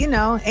baby, ain't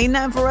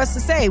nothing for us to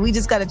say. We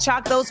just got to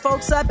chalk those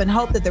folks up and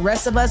hope that the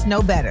rest of us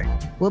know better.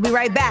 We'll be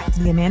right back to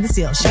the Amanda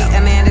Seales Show. The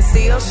Amanda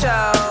Seales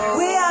Show.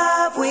 We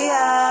up.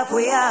 All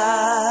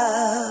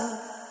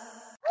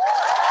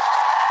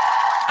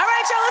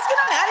right, y'all, let's get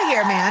on out of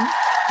here, man.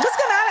 Let's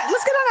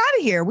get on out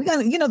of here. We're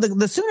gonna,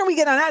 the sooner we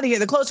get on out of here,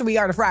 the closer we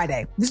are to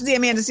Friday. This is the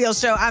Amanda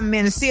Seales Show. I'm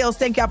Amanda Seales.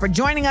 Thank y'all for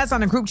joining us on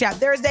the Group Chat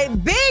Thursday.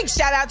 Big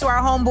shout out to our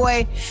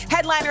homeboy,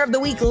 headliner of the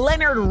week,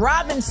 Leonard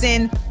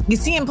Robinson. You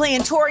see him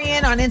playing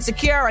Torian on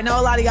Insecure. I know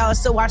a lot of y'all are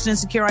still watching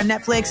Insecure on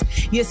Netflix.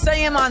 You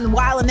see him on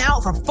Wild 'N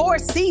Out for 4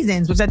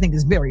 seasons, which I think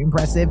is very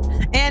impressive.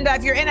 And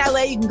if you're in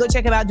LA, you can go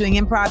check him out doing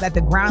improv at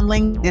the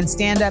Groundling and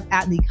stand up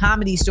at the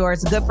Comedy Store.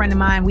 It's a good friend of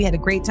mine. We had a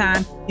great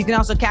time. You can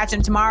also catch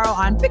him tomorrow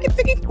on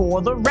Ficky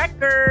for the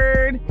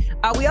Record.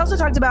 We also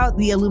talked about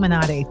the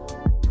Illuminati.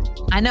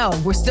 I know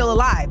we're still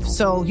alive,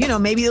 so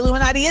maybe the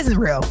Illuminati isn't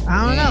real.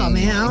 I don't know,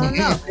 man. I don't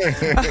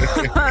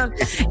know.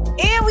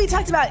 And we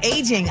talked about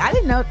aging. I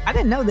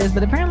didn't know this,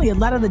 but apparently a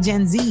lot of the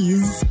Gen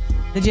Zers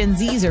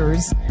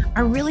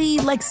are really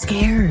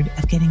scared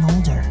of getting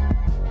older.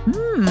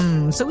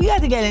 So we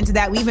had to get into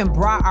that. We even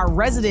brought our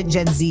resident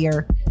Gen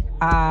Zer,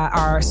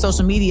 our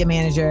social media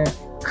manager,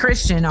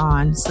 Christian,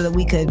 on so that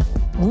we could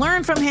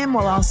learn from him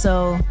while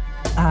also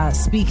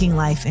speaking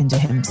life into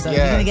him. So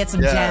you're gonna get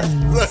some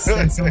gems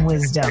and some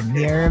wisdom.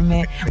 You hear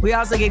me? We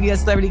also gave you a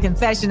celebrity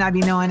confession I'd be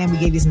knowing, and we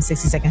gave you some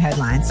 60-second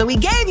headlines. So we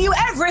gave you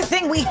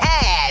everything we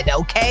had,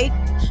 okay?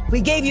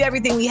 We gave you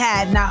everything we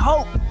had, and I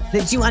hope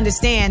that you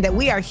understand that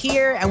we are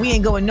here and we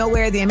ain't going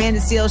nowhere. The Amanda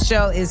Seales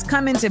Show is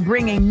coming to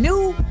bring a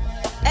new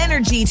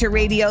energy to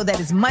radio that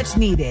is much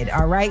needed,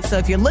 all right? So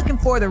if you're looking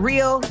for the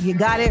real, you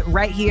got it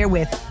right here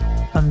with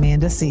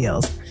Amanda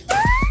Seales.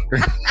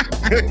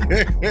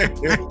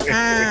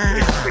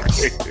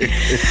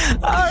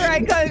 All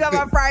right, coming up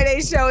on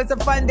Friday's show. It's a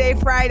fun day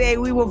Friday.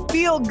 We will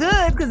feel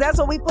good because that's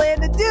what we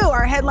plan to do.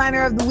 Our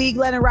headliner of the week,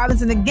 Leonard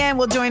Robinson, again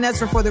will join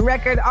us for the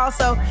Record.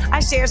 Also, I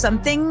share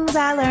some things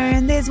I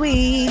learned this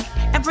week.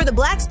 And for the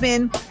Black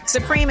Spin,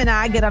 Supreme and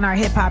I get on our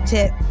hip hop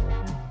tip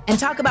and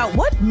talk about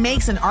what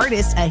makes an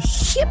artist a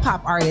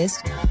hip-hop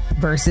artist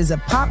versus a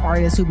pop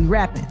artist who be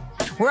rapping.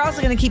 We're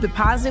also going to keep it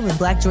positive with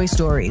Black Joy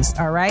Stories,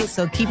 all right?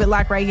 So keep it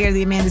locked right here to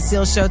the Amanda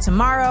Seales Show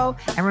tomorrow.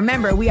 And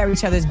remember, we are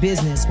each other's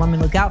business. When we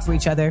look out for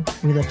each other,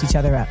 we lift each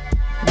other up.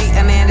 The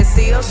Amanda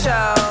Seales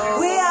Show.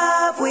 We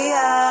up, we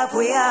up,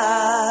 we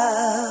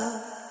up.